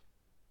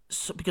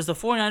 Because the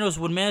 49ers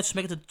would manage to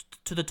make it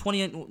to the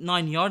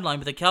 29-yard line,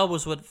 but the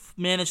Cowboys would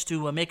manage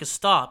to make a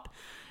stop.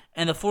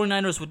 And the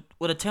 49ers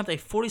would attempt a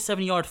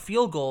 47-yard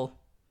field goal,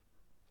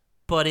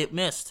 but it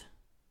missed.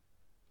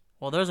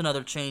 Well, there's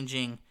another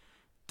changing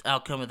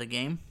outcome of the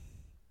game.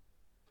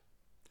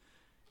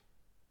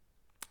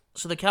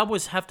 So the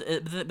Cowboys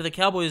the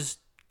Cowboys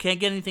can't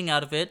get anything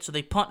out of it, so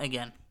they punt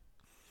again.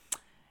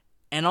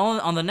 And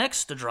on the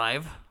next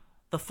drive,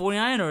 the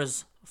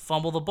 49ers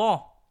fumble the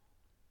ball.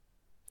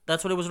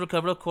 That's when it was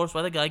recovered, of course,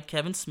 by the guy,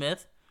 Kevin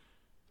Smith.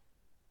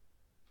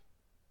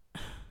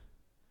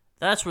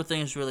 That's where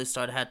things really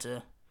had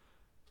to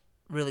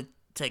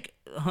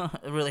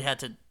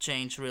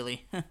change,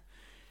 really.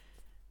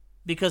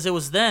 Because it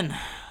was then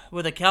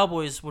where the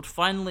Cowboys would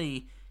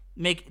finally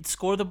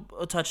score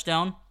a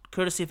touchdown,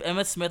 courtesy of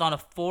Emmitt Smith on a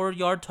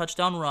 4-yard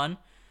touchdown run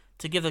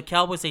to give the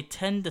Cowboys a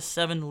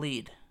 10-7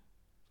 lead.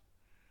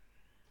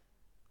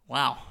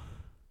 Wow.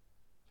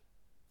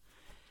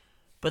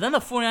 But then the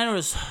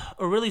 49ers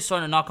are really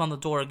starting to knock on the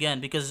door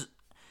again because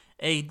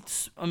a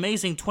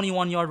amazing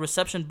 21-yard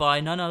reception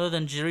by none other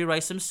than Jerry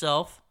Rice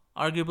himself,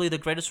 arguably the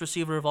greatest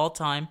receiver of all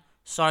time.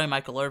 Sorry,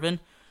 Michael Irvin.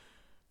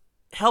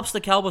 Helps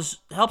the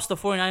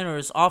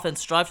 49ers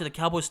offense drive to the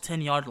Cowboys'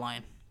 10-yard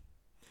line.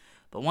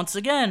 But once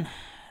again,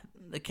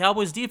 the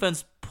Cowboys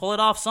defense pull it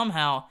off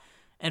somehow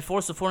and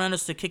force the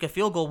 49ers to kick a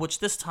field goal, which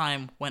this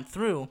time went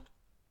through.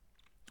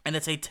 And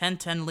it's a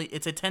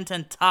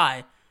 10-10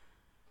 tie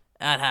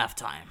at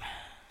halftime.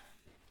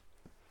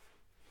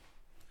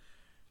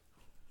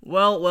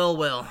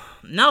 Well.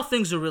 Now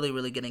things are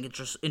really getting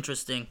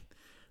interesting.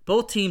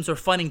 Both teams are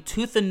fighting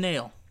tooth and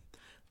nail.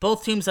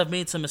 Both teams have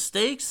made some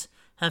mistakes,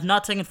 have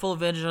not taken full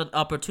advantage of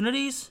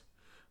opportunities,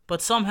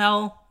 but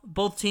somehow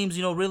both teams,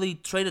 really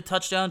trade a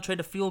touchdown, trade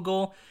a field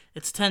goal.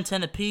 It's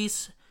 10-10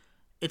 apiece.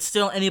 It's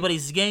still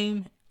anybody's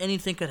game.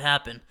 Anything could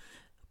happen.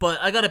 But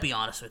I gotta be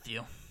honest with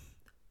you.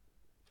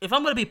 If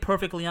I'm gonna be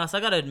perfectly honest, I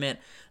gotta admit,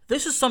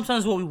 this is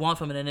sometimes what we want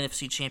from an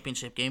NFC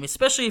Championship game,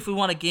 especially if we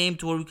want a game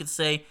to where we can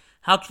say,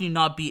 how can you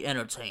not be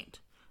entertained?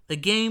 The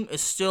game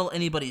is still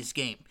anybody's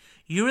game.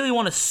 You really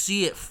want to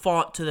see it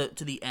fought to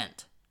the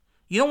end.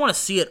 You don't want to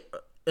see it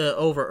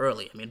over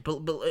early. I mean,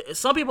 but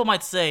some people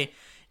might say,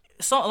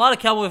 a lot of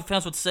Cowboy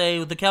fans would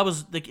say the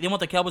Cowboys they want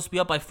the Cowboys to be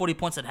up by 40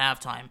 points at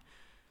halftime.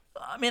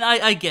 I mean,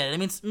 I get it. I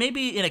mean,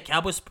 maybe in a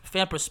Cowboys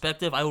fan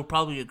perspective, I would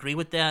probably agree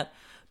with that.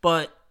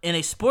 But in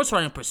a sports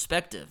writing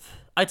perspective,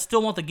 I'd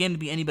still want the game to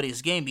be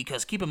anybody's game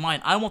because keep in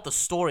mind, I want the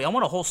story. I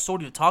want a whole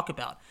story to talk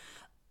about.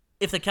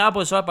 If the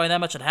Cowboys are up by that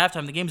much at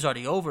halftime, the game's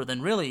already over,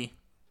 then really,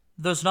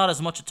 there's not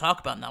as much to talk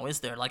about now,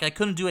 is there? Like, I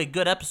couldn't do a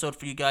good episode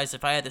for you guys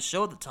if I had the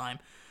show at the time.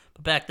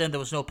 But back then, there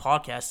was no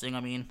podcasting. I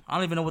mean, I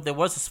don't even know what there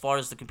was as far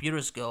as the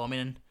computers go. I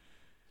mean,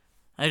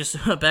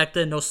 back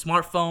then, no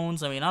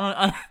smartphones. I mean,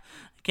 I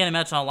can't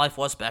imagine how life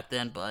was back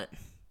then, but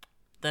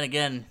then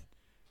again,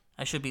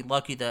 I should be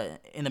lucky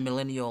that in the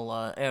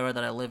millennial era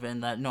that I live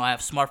in, that, I have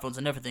smartphones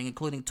and everything,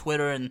 including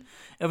Twitter and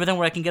everything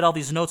where I can get all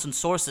these notes and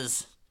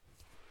sources.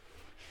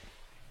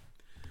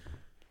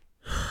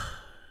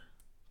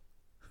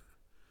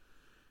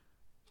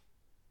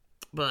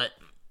 But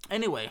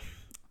anyway,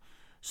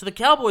 so the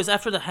Cowboys,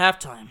 after the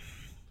halftime,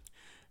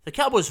 the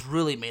Cowboys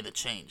really made a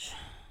change.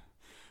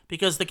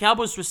 Because the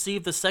Cowboys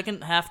received the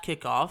second half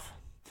kickoff.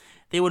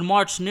 They would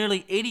march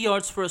nearly 80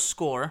 yards for a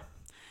score.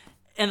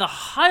 And the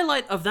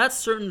highlight of that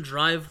certain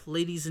drive,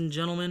 ladies and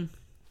gentlemen,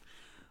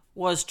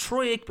 was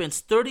Troy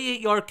Aikman's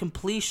 38-yard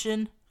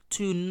completion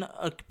to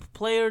a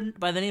player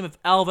by the name of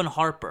Alvin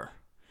Harper.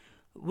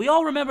 We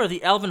all remember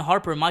the Alvin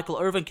Harper-Michael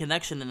Irvin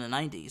connection in the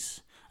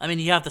 90s. I mean,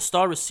 you have the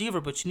star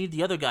receiver, but you need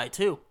the other guy,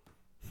 too.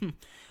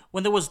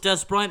 When there was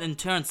Dez Bryant and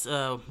Terrence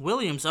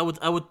Williams, I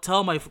would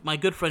tell my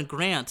good friend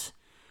Grant,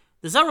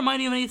 does that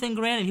remind you of anything,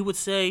 Grant? And he would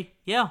say,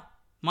 yeah,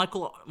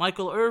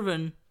 Michael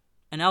Irvin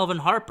and Alvin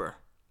Harper.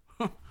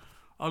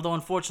 Although,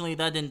 unfortunately,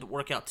 that didn't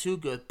work out too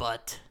good,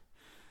 but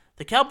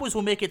the Cowboys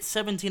will make it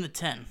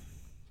 17-10.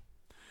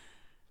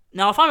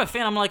 Now, if I'm a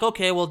fan, I'm like,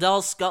 okay, well,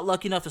 Dallas got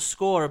lucky enough to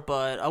score,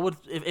 but I would,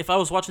 if I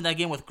was watching that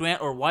game with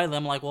Grant or Wiley,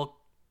 I'm like, well,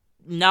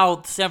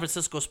 now San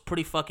Francisco's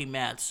pretty fucking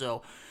mad,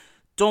 so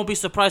don't be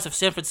surprised if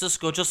San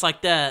Francisco, just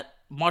like that,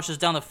 marches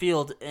down the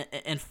field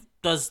and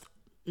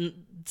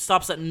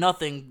stops at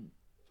nothing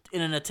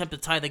in an attempt to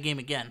tie the game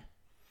again.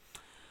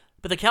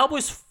 But the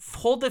Cowboys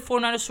hold the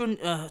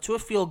 49ers to a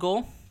field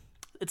goal.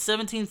 It's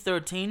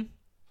 17-13.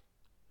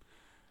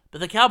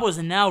 But the Cowboys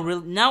are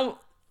now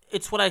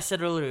it's what I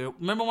said earlier.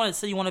 Remember when I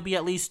said you want to be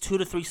at least 2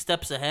 to 3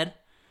 steps ahead?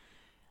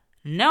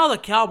 Now the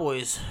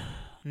Cowboys,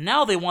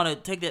 they want to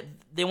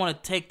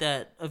take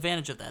that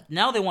advantage of that.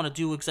 Now they want to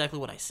do exactly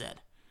what I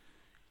said.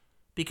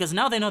 Because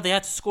now they know they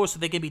have to score so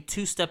they can be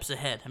 2 steps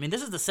ahead. I mean,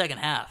 this is the second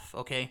half,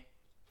 okay?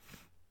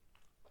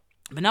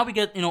 But now we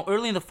get,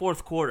 early in the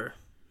fourth quarter,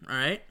 all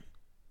right?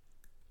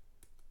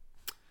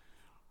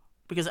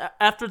 Because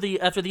after the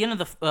end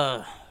of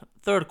the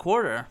third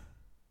quarter,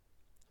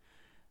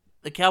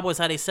 the Cowboys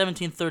had a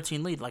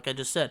 17-13 lead, like I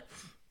just said.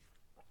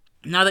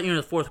 Now that you're in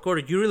the fourth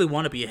quarter, you really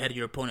want to be ahead of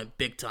your opponent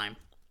big time.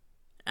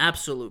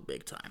 Absolute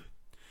big time.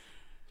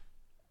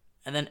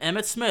 And then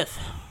Emmitt Smith,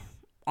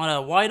 on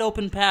a wide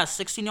open pass,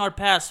 16-yard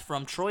pass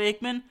from Troy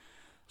Aikman,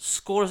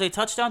 scores a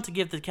touchdown to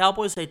give the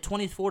Cowboys a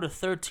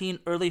 24-13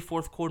 early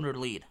fourth quarter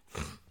lead.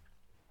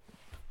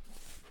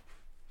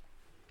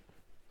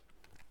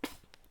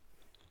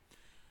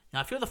 Now,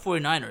 if you're the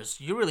 49ers,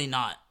 you're really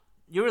not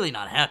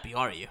happy,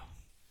 are you?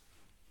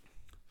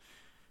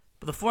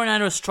 But the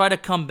 49ers try to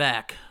come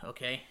back,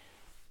 okay?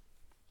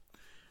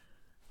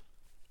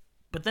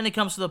 But then it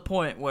comes to the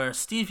point where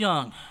Steve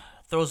Young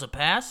throws a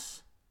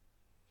pass,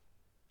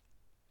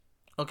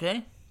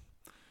 okay?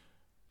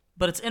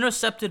 But it's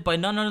intercepted by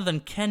none other than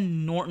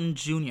Ken Norton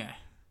Jr.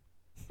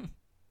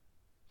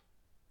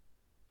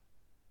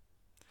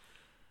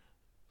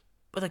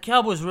 But the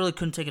Cowboys really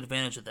couldn't take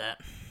advantage of that.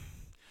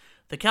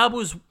 The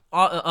Cowboys'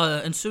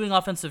 ensuing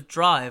offensive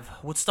drive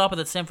would stop at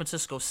the San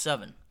Francisco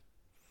 7.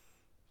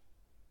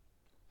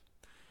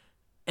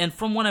 And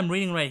from what I'm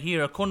reading right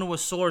here, according to a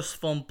source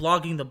from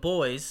Blogging the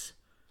Boys,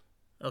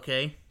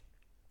 okay,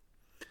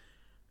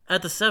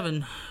 at the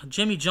 7,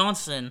 Jimmy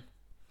Johnson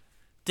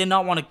did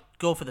not want to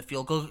go for the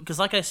field goal because,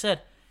 like I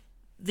said,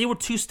 they were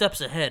 2 steps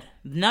ahead.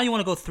 Now you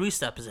want to go 3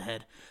 steps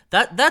ahead.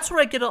 That's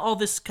where I get all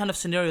this kind of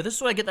scenario. This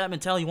is where I get that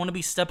mentality. You want to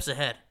be steps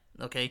ahead,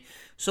 okay?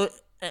 So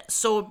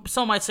So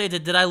some might say,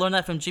 did I learn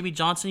that from Jimmy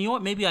Johnson? You know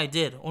what? Maybe I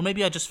did, or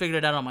maybe I just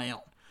figured it out on my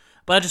own.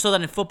 But I just know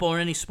that in football or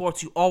any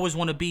sports, you always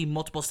want to be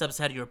multiple steps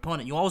ahead of your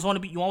opponent. You always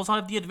want to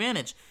have the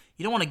advantage.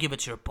 You don't want to give it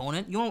to your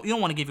opponent. You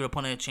don't want to give your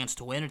opponent a chance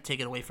to win or take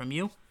it away from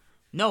you.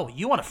 No,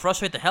 you want to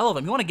frustrate the hell out of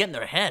them. You want to get in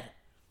their head.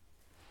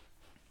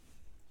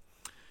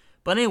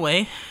 But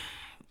anyway,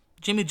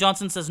 Jimmy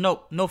Johnson says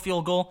nope, no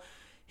field goal.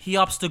 He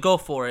opts to go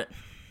for it.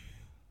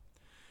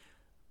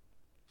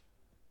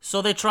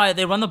 So they try it.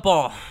 They run the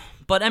ball.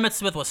 But Emmitt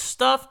Smith was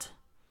stuffed.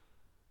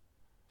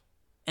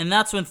 And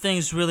that's when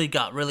things really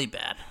got really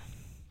bad.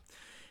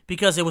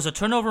 Because it was a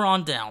turnover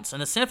on downs.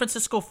 And the San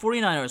Francisco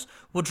 49ers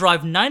would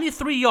drive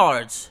 93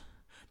 yards.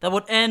 That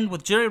would end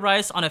with Jerry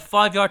Rice on a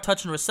 5-yard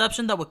touch and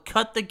reception that would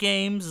cut the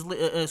game's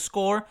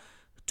score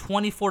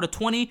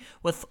 24-20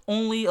 with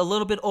only a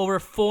little bit over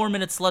 4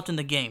 minutes left in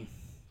the game.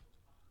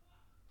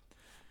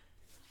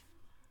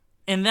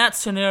 In that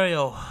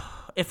scenario,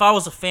 if I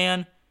was a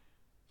fan,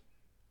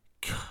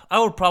 I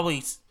would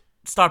probably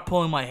start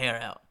pulling my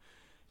hair out.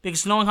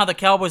 Because knowing how the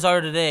Cowboys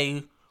are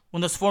today,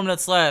 when there's 4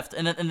 minutes left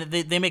and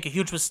they make a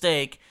huge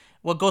mistake,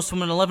 what goes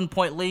from an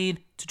 11-point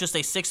lead to just a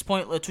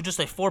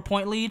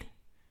 4-point lead?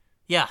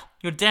 Yeah,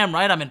 you're damn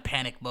right I'm in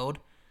panic mode.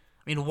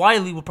 I mean,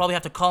 Wiley will probably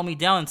have to calm me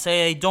down and say,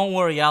 hey, don't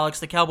worry, Alex,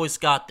 the Cowboys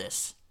got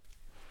this.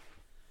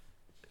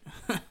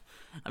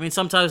 I mean,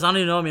 sometimes, I don't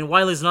even know, I mean,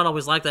 Wiley's not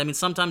always like that. I mean,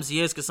 sometimes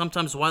he is, because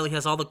sometimes Wiley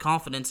has all the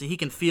confidence and he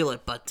can feel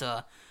it, but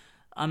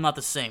I'm not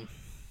the same.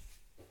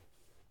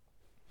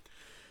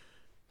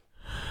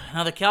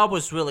 Now, the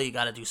Cowboys really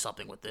got to do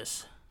something with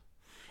this.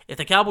 If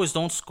the Cowboys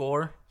don't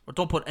score, or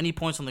don't put any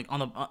points on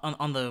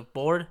the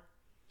board,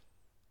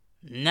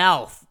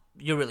 now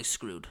you're really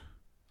screwed.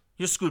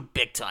 You're screwed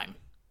big time.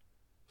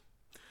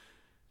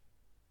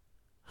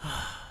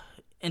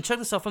 And check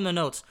this out from the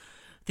notes.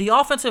 The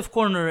offensive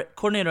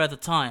coordinator at the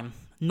time,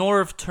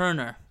 Norv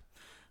Turner,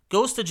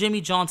 goes to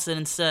Jimmy Johnson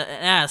and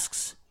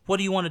asks, what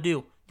do you want to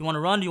do? Do you want to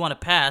run? Do you want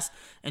to pass?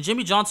 And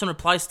Jimmy Johnson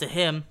replies to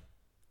him,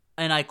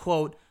 and I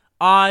quote,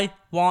 I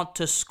want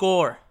to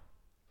score.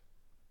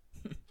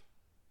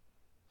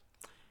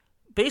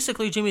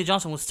 Basically, Jimmy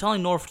Johnson was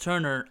telling Norv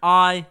Turner,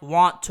 I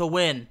want to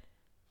win.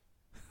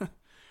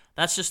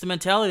 That's just the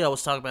mentality I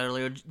was talking about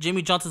earlier.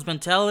 Jimmy Johnson's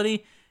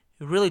mentality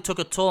really took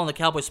a toll on the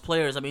Cowboys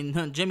players. I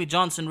mean, Jimmy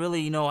Johnson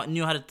really,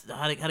 knew how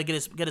to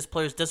get his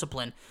players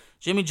disciplined.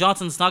 Jimmy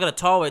Johnson's not going to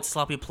tolerate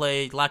sloppy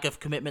play, lack of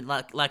commitment,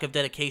 lack of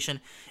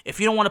dedication. If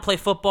you don't want to play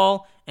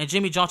football, and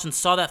Jimmy Johnson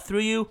saw that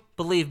through you,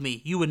 believe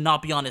me, you would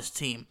not be on his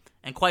team.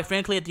 And quite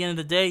frankly, at the end of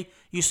the day,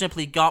 you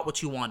simply got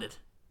what you wanted.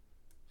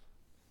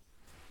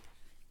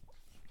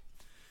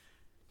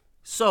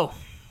 So,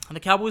 the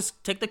Cowboys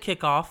take the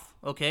kickoff,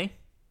 okay?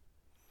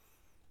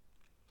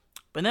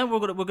 But then we're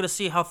gonna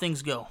see how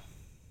things go.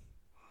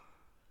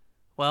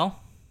 Well,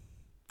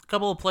 a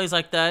couple of plays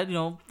like that,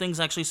 things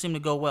actually seem to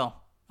go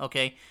well,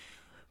 okay?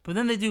 But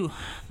then they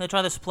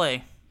try this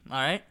play, all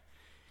right?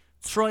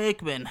 Troy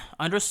Aikman,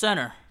 under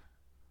center,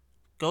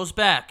 goes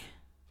back,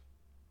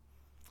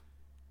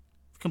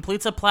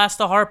 completes a pass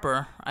to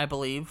Harper, I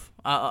believe.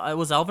 It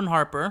was Alvin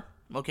Harper,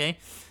 okay?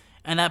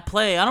 And that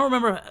play, I don't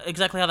remember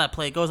exactly how that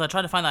play goes. I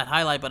tried to find that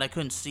highlight, but I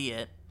couldn't see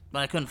it. But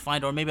I couldn't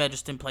find it, or maybe I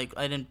just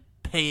didn't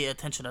pay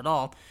attention at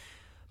all.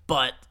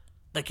 But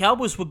the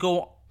Cowboys would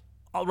go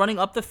running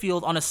up the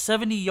field on a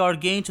 70-yard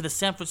gain to the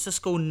San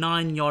Francisco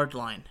 9-yard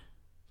line.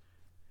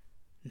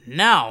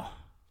 Now,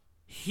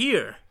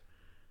 here,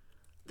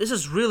 this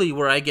is really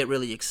where I get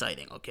really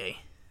exciting, okay?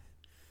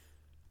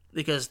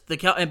 Because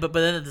but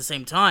then at the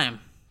same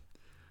time,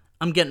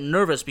 I'm getting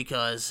nervous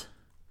because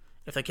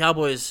if the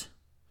Cowboys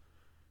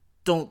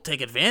don't take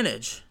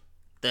advantage,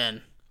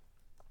 then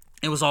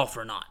it was all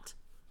for naught,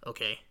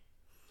 okay?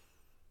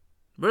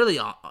 Really,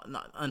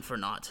 not for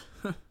naught.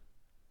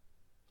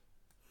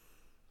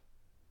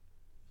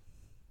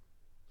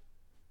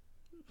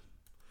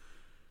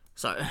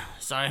 Sorry,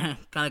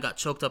 kind of got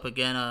choked up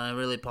again. I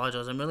really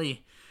apologize. I'm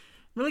really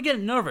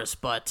getting nervous,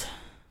 but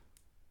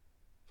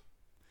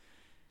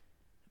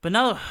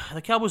now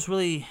the Cowboys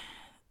really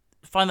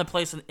find their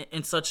place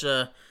in such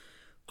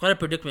quite a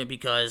predicament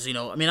because, I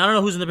don't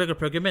know who's in the bigger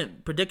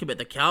predicament,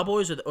 the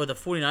Cowboys or the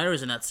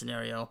 49ers in that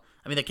scenario.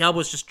 I mean, the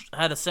Cowboys just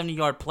had a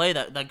 70-yard play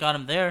that got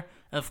them there.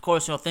 And, of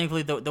course,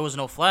 thankfully there was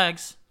no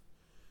flags.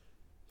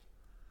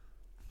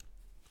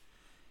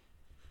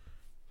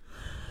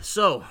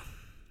 So,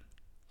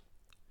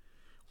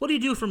 what do you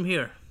do from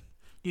here?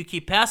 Do you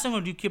keep passing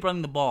or do you keep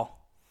running the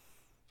ball?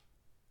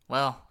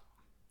 Well,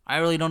 I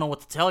really don't know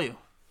what to tell you.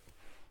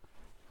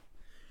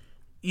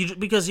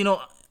 Because,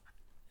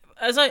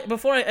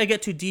 before I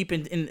get too deep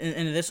into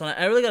this one,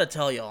 I really got to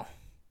tell y'all,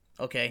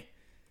 okay?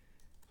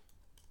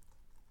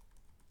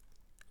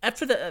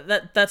 After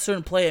that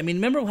certain play, I mean,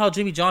 remember how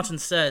Jimmy Johnson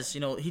says,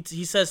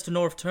 he says to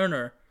Norv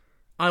Turner,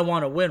 I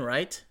want to win,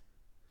 right?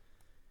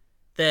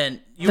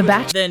 Then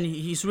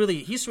he's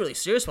really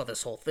serious about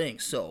this whole thing,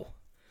 so.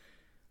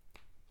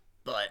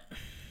 But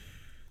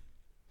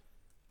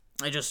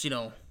I just,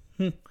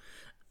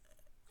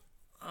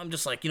 I'm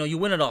just like, you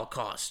win at all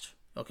cost,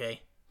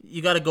 okay?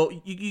 You gotta go.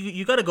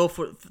 You gotta go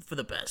for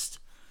the best.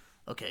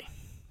 Okay.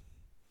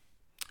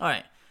 All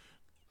right.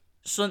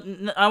 So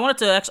I wanted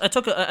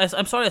to.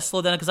 I'm sorry I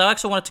slowed down because I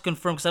actually wanted to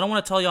confirm because I don't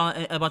want to tell you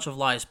a bunch of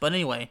lies. But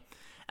anyway,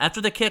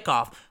 after the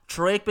kickoff,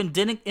 Troy Aikman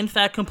didn't in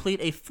fact complete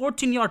a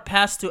 14-yard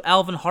pass to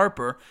Alvin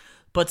Harper,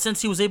 but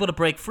since he was able to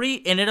break free,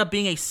 it ended up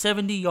being a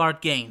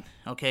 70-yard gain.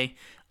 Okay.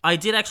 I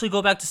did actually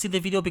go back to see the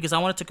video because I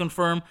wanted to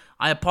confirm.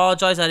 I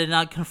apologize, I did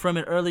not confirm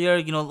it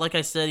earlier. Like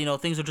I said,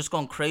 things are just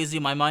going crazy.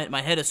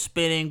 My head is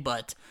spinning,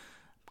 but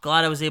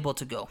glad I was able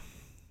to go.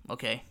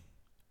 Okay.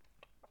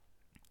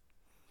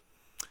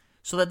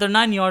 So that their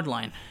 9-yard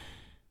line.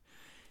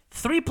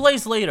 3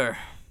 plays later,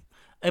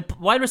 a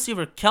wide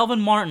receiver,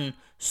 Kelvin Martin,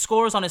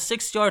 scores on a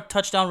 6-yard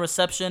touchdown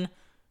reception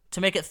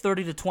to make it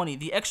 30-20.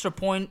 The extra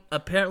point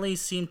apparently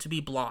seemed to be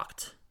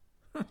blocked.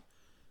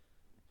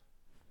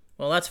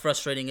 Well, that's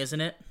frustrating, isn't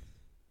it?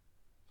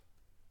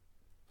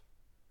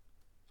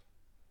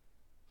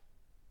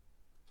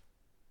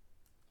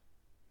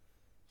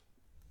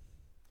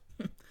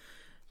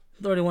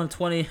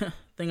 $31-20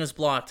 thing is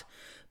blocked.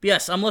 But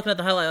yes, I'm looking at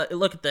the highlight.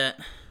 Look at that.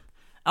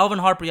 Alvin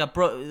Harper,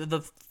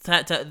 the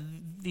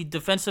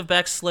defensive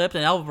back slipped,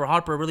 and Alvin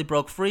Harper really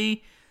broke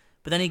free.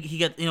 But then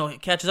he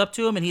catches up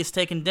to him, and he is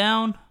taken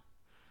down.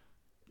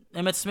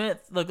 Emmitt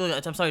Smith, look,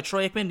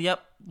 Troy Aikman.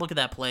 Yep, look at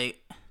that play.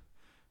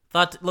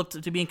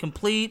 Looked to be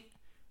incomplete.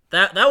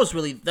 That was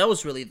really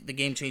the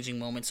game-changing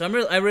moment. So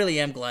I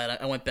really am glad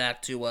I went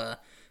back to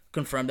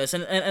confirm this,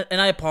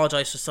 and I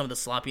apologize for some of the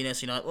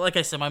sloppiness. Like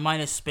I said, my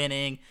mind is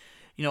spinning.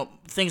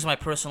 Things in my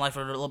personal life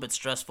are a little bit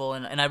stressful,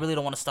 and I really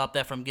don't want to stop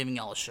that from giving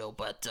y'all a show.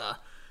 But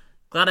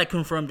glad I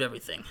confirmed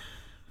everything.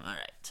 All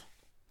right.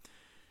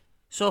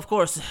 So of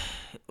course,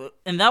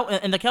 and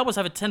the Cowboys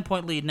have a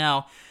 10-point lead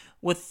now,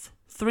 with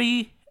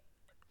 3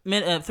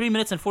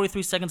 minutes and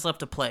 43 seconds left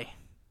to play.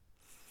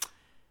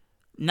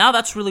 Now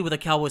that's really where the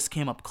Cowboys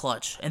came up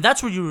clutch. And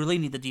that's where you really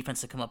need the defense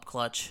to come up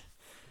clutch.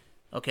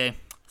 Okay,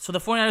 so the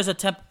 49ers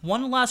attempt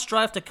one last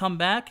drive to come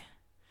back.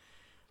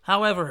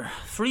 However,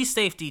 free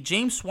safety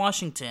James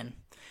Washington,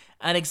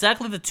 at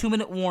exactly the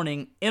 2-minute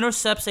warning,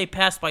 intercepts a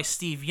pass by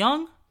Steve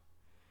Young.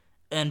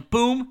 And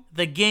boom,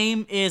 the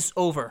game is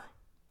over.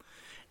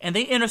 And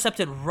they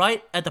intercepted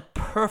right at the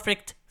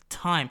perfect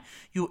time.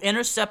 You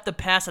intercept the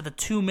pass at the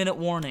 2-minute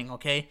warning,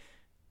 okay?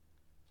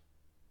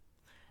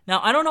 Now,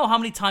 I don't know how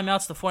many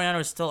timeouts the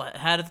 49ers still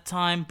had at the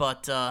time,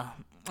 but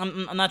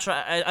I'm not sure.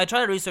 I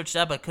tried to research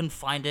that, but couldn't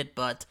find it.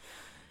 But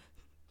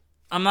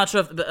I'm not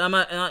sure. I'm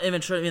not even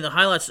sure. I mean, the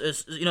highlights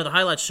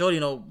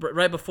showed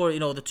right before the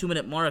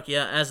 2-minute mark.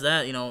 Yeah, as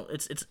that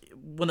it's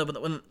when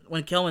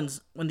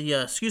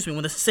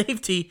the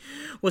safety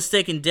was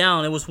taken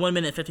down, it was 1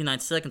 minute and 59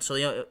 seconds.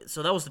 So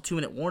so that was the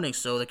 2-minute warning.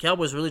 So the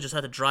Cowboys really just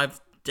had to drive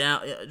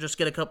down, just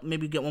get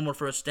get one more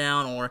first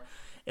down, or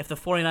if the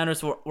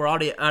 49ers were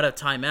already out of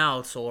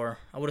timeouts, or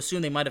I would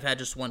assume they might have had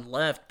just one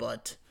left,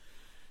 but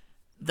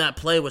that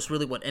play was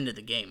really what ended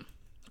the game.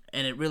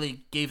 And it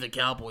really gave the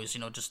Cowboys,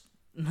 just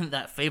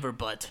that favor.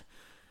 But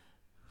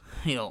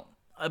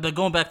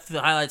going back to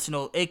the highlights,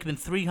 Aikman,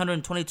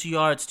 322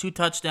 yards, 2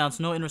 touchdowns,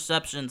 no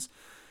interceptions.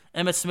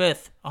 Emmitt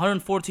Smith,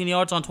 114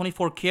 yards on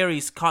 24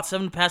 carries, caught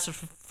 7 passes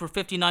for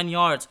 59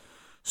 yards,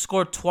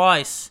 scored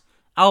twice.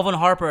 Alvin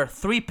Harper,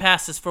 3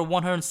 passes for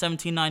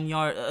 117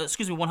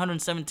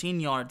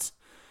 yards.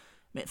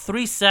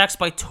 3 sacks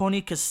by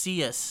Tony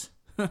Casillas.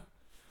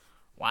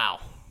 Wow.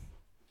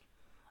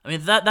 I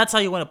mean, that's how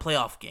you win a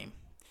playoff game.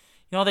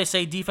 They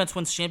say defense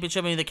wins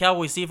championship. I mean, the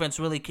Cowboys defense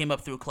really came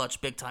up through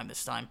clutch big time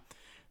this time.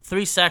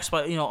 3 sacks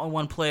by on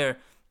one player,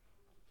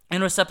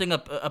 intercepting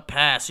a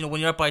pass.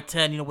 When you're up by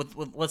 10,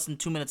 with less than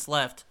 2 minutes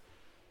left.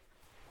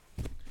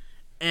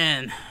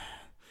 And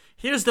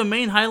here's the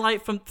main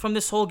highlight from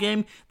this whole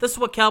game. This is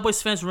what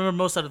Cowboys fans remember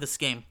most out of this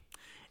game.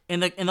 In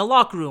the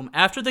locker room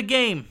after the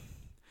game,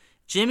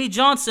 Jimmy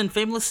Johnson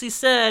famously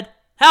said,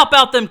 "How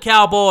about them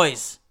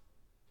Cowboys?"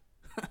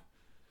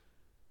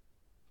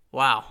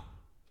 Wow.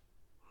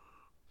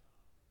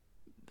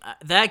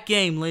 That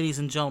game, ladies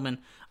and gentlemen,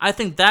 I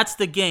think that's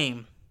the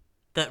game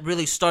that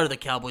really started the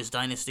Cowboys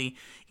dynasty.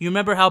 You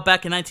remember how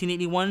back in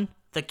 1981,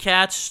 the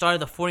Cats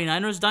started the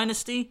 49ers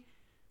dynasty?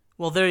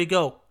 Well, there you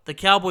go. The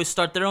Cowboys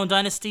start their own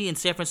dynasty in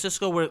San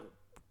Francisco where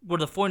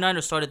the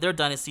 49ers started their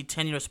dynasty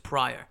 10 years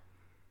prior.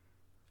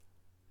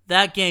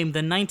 That game,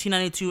 the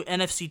 1992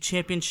 NFC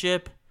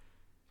Championship,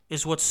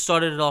 is what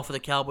started it all for the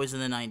Cowboys in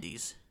the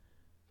 90s.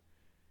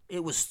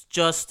 It was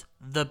just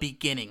the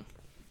beginning.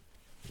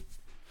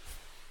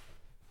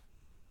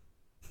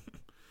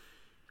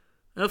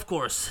 And of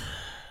course,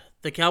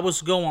 the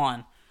Cowboys go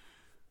on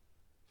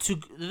to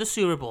the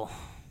Super Bowl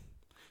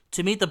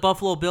to meet the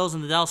Buffalo Bills,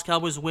 and the Dallas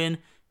Cowboys win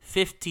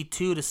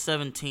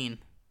 52-17.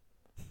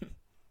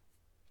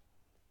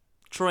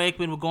 Troy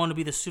Aikman will go on to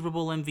be the Super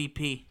Bowl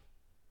MVP.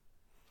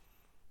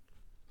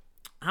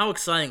 How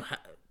exciting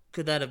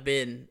could that have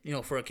been,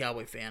 for a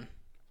Cowboy fan?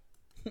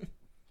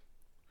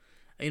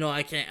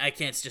 I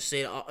can't just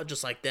say it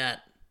just like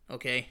that,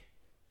 okay?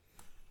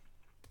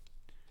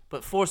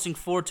 But forcing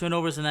 4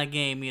 turnovers in that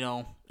game,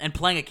 and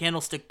playing at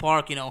Candlestick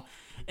Park,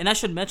 And I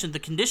should mention the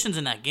conditions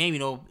in that game.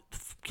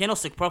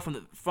 Candlestick Park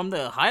from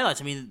the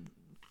highlights. I mean,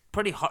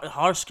 pretty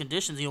harsh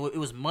conditions. It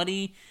was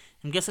muddy.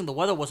 I'm guessing the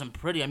weather wasn't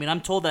pretty. I mean,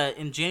 I'm told that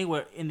in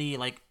January, in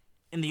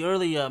the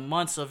early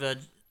months of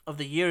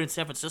the year in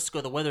San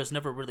Francisco, the weather is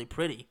never really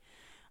pretty.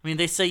 I mean,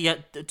 they say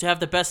to have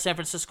the best San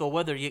Francisco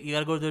weather, you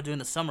got to go there during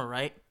the summer,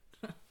 right?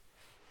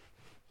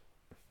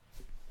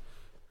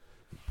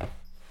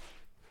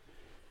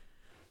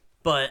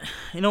 But,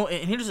 and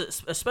here's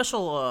a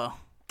special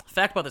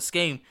fact about this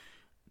game.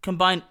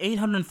 Combined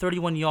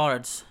 831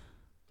 yards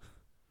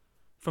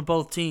from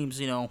both teams,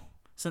 and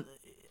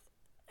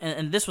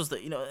this was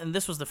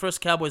the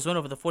first Cowboys win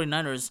over the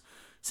 49ers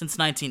since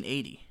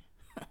 1980.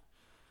 I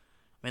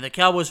mean, the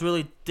Cowboys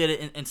really did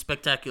it in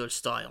spectacular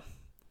style.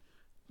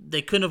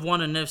 They couldn't have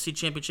won an NFC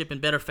Championship in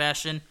better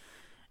fashion,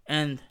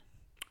 and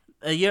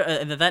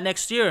that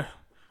next year,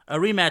 a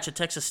rematch at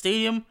Texas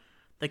Stadium,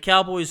 the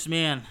Cowboys,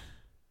 man,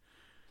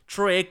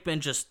 Troy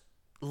Aikman just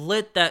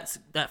lit that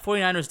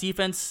 49ers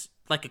defense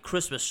like a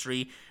Christmas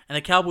tree, and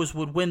the Cowboys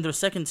would win their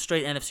second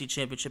straight NFC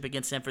Championship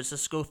against San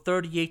Francisco,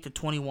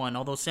 38-21.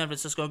 Although San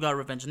Francisco got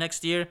revenge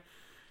next year,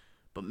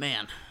 but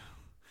man,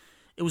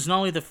 it was not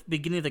only the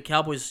beginning of the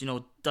Cowboys,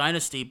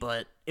 dynasty,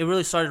 but it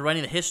really started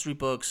writing the history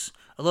books.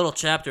 A little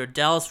chapter: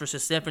 Dallas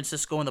versus San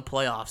Francisco in the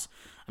playoffs.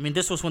 I mean,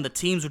 this was when the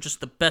teams were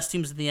just the best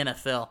teams in the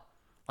NFL.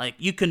 Like,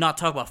 you could not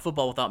talk about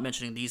football without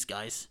mentioning these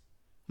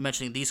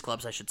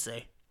clubs, I should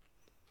say.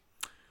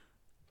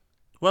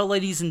 Well,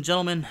 ladies and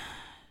gentlemen,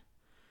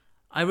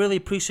 I really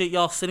appreciate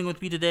y'all sitting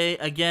with me today.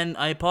 Again,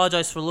 I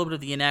apologize for a little bit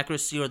of the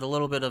inaccuracy or the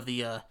little bit of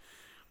the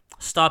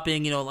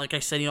stopping. Like I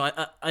said,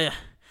 I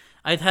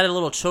had a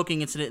little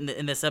choking incident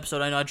in this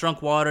episode. I know I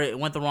drank water. It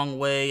went the wrong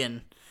way,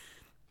 and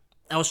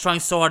I was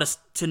trying so hard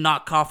to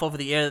not cough over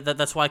the air.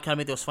 That's why I kind of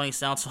made those funny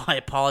sounds, so I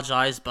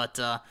apologize. But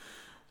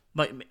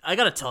I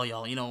got to tell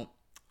y'all,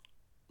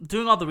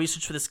 doing all the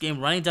research for this game,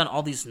 writing down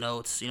all these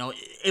notes,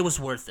 it was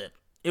worth it.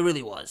 It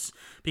really was.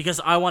 Because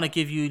I want to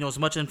give you, as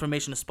much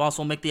information as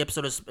possible, make the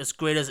episode as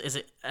great as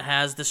it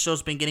has. This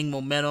show's been getting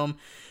momentum.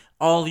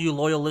 All you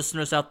loyal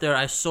listeners out there,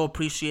 I so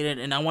appreciate it,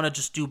 and I want to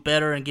just do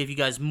better and give you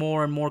guys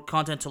more and more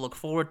content to look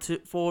forward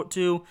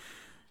to.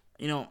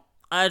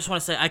 I just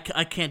want to say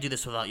I can't do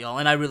this without y'all,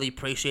 and I really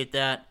appreciate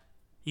that.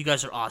 You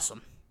guys are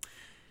awesome.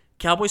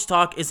 Cowboys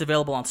Talk is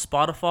available on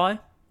Spotify,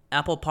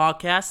 Apple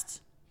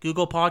Podcasts,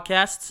 Google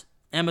Podcasts,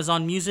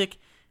 Amazon Music,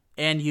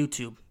 and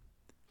YouTube.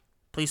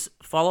 Please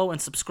follow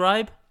and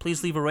subscribe.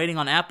 Please leave a rating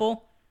on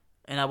Apple,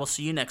 and I will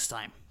see you next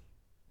time.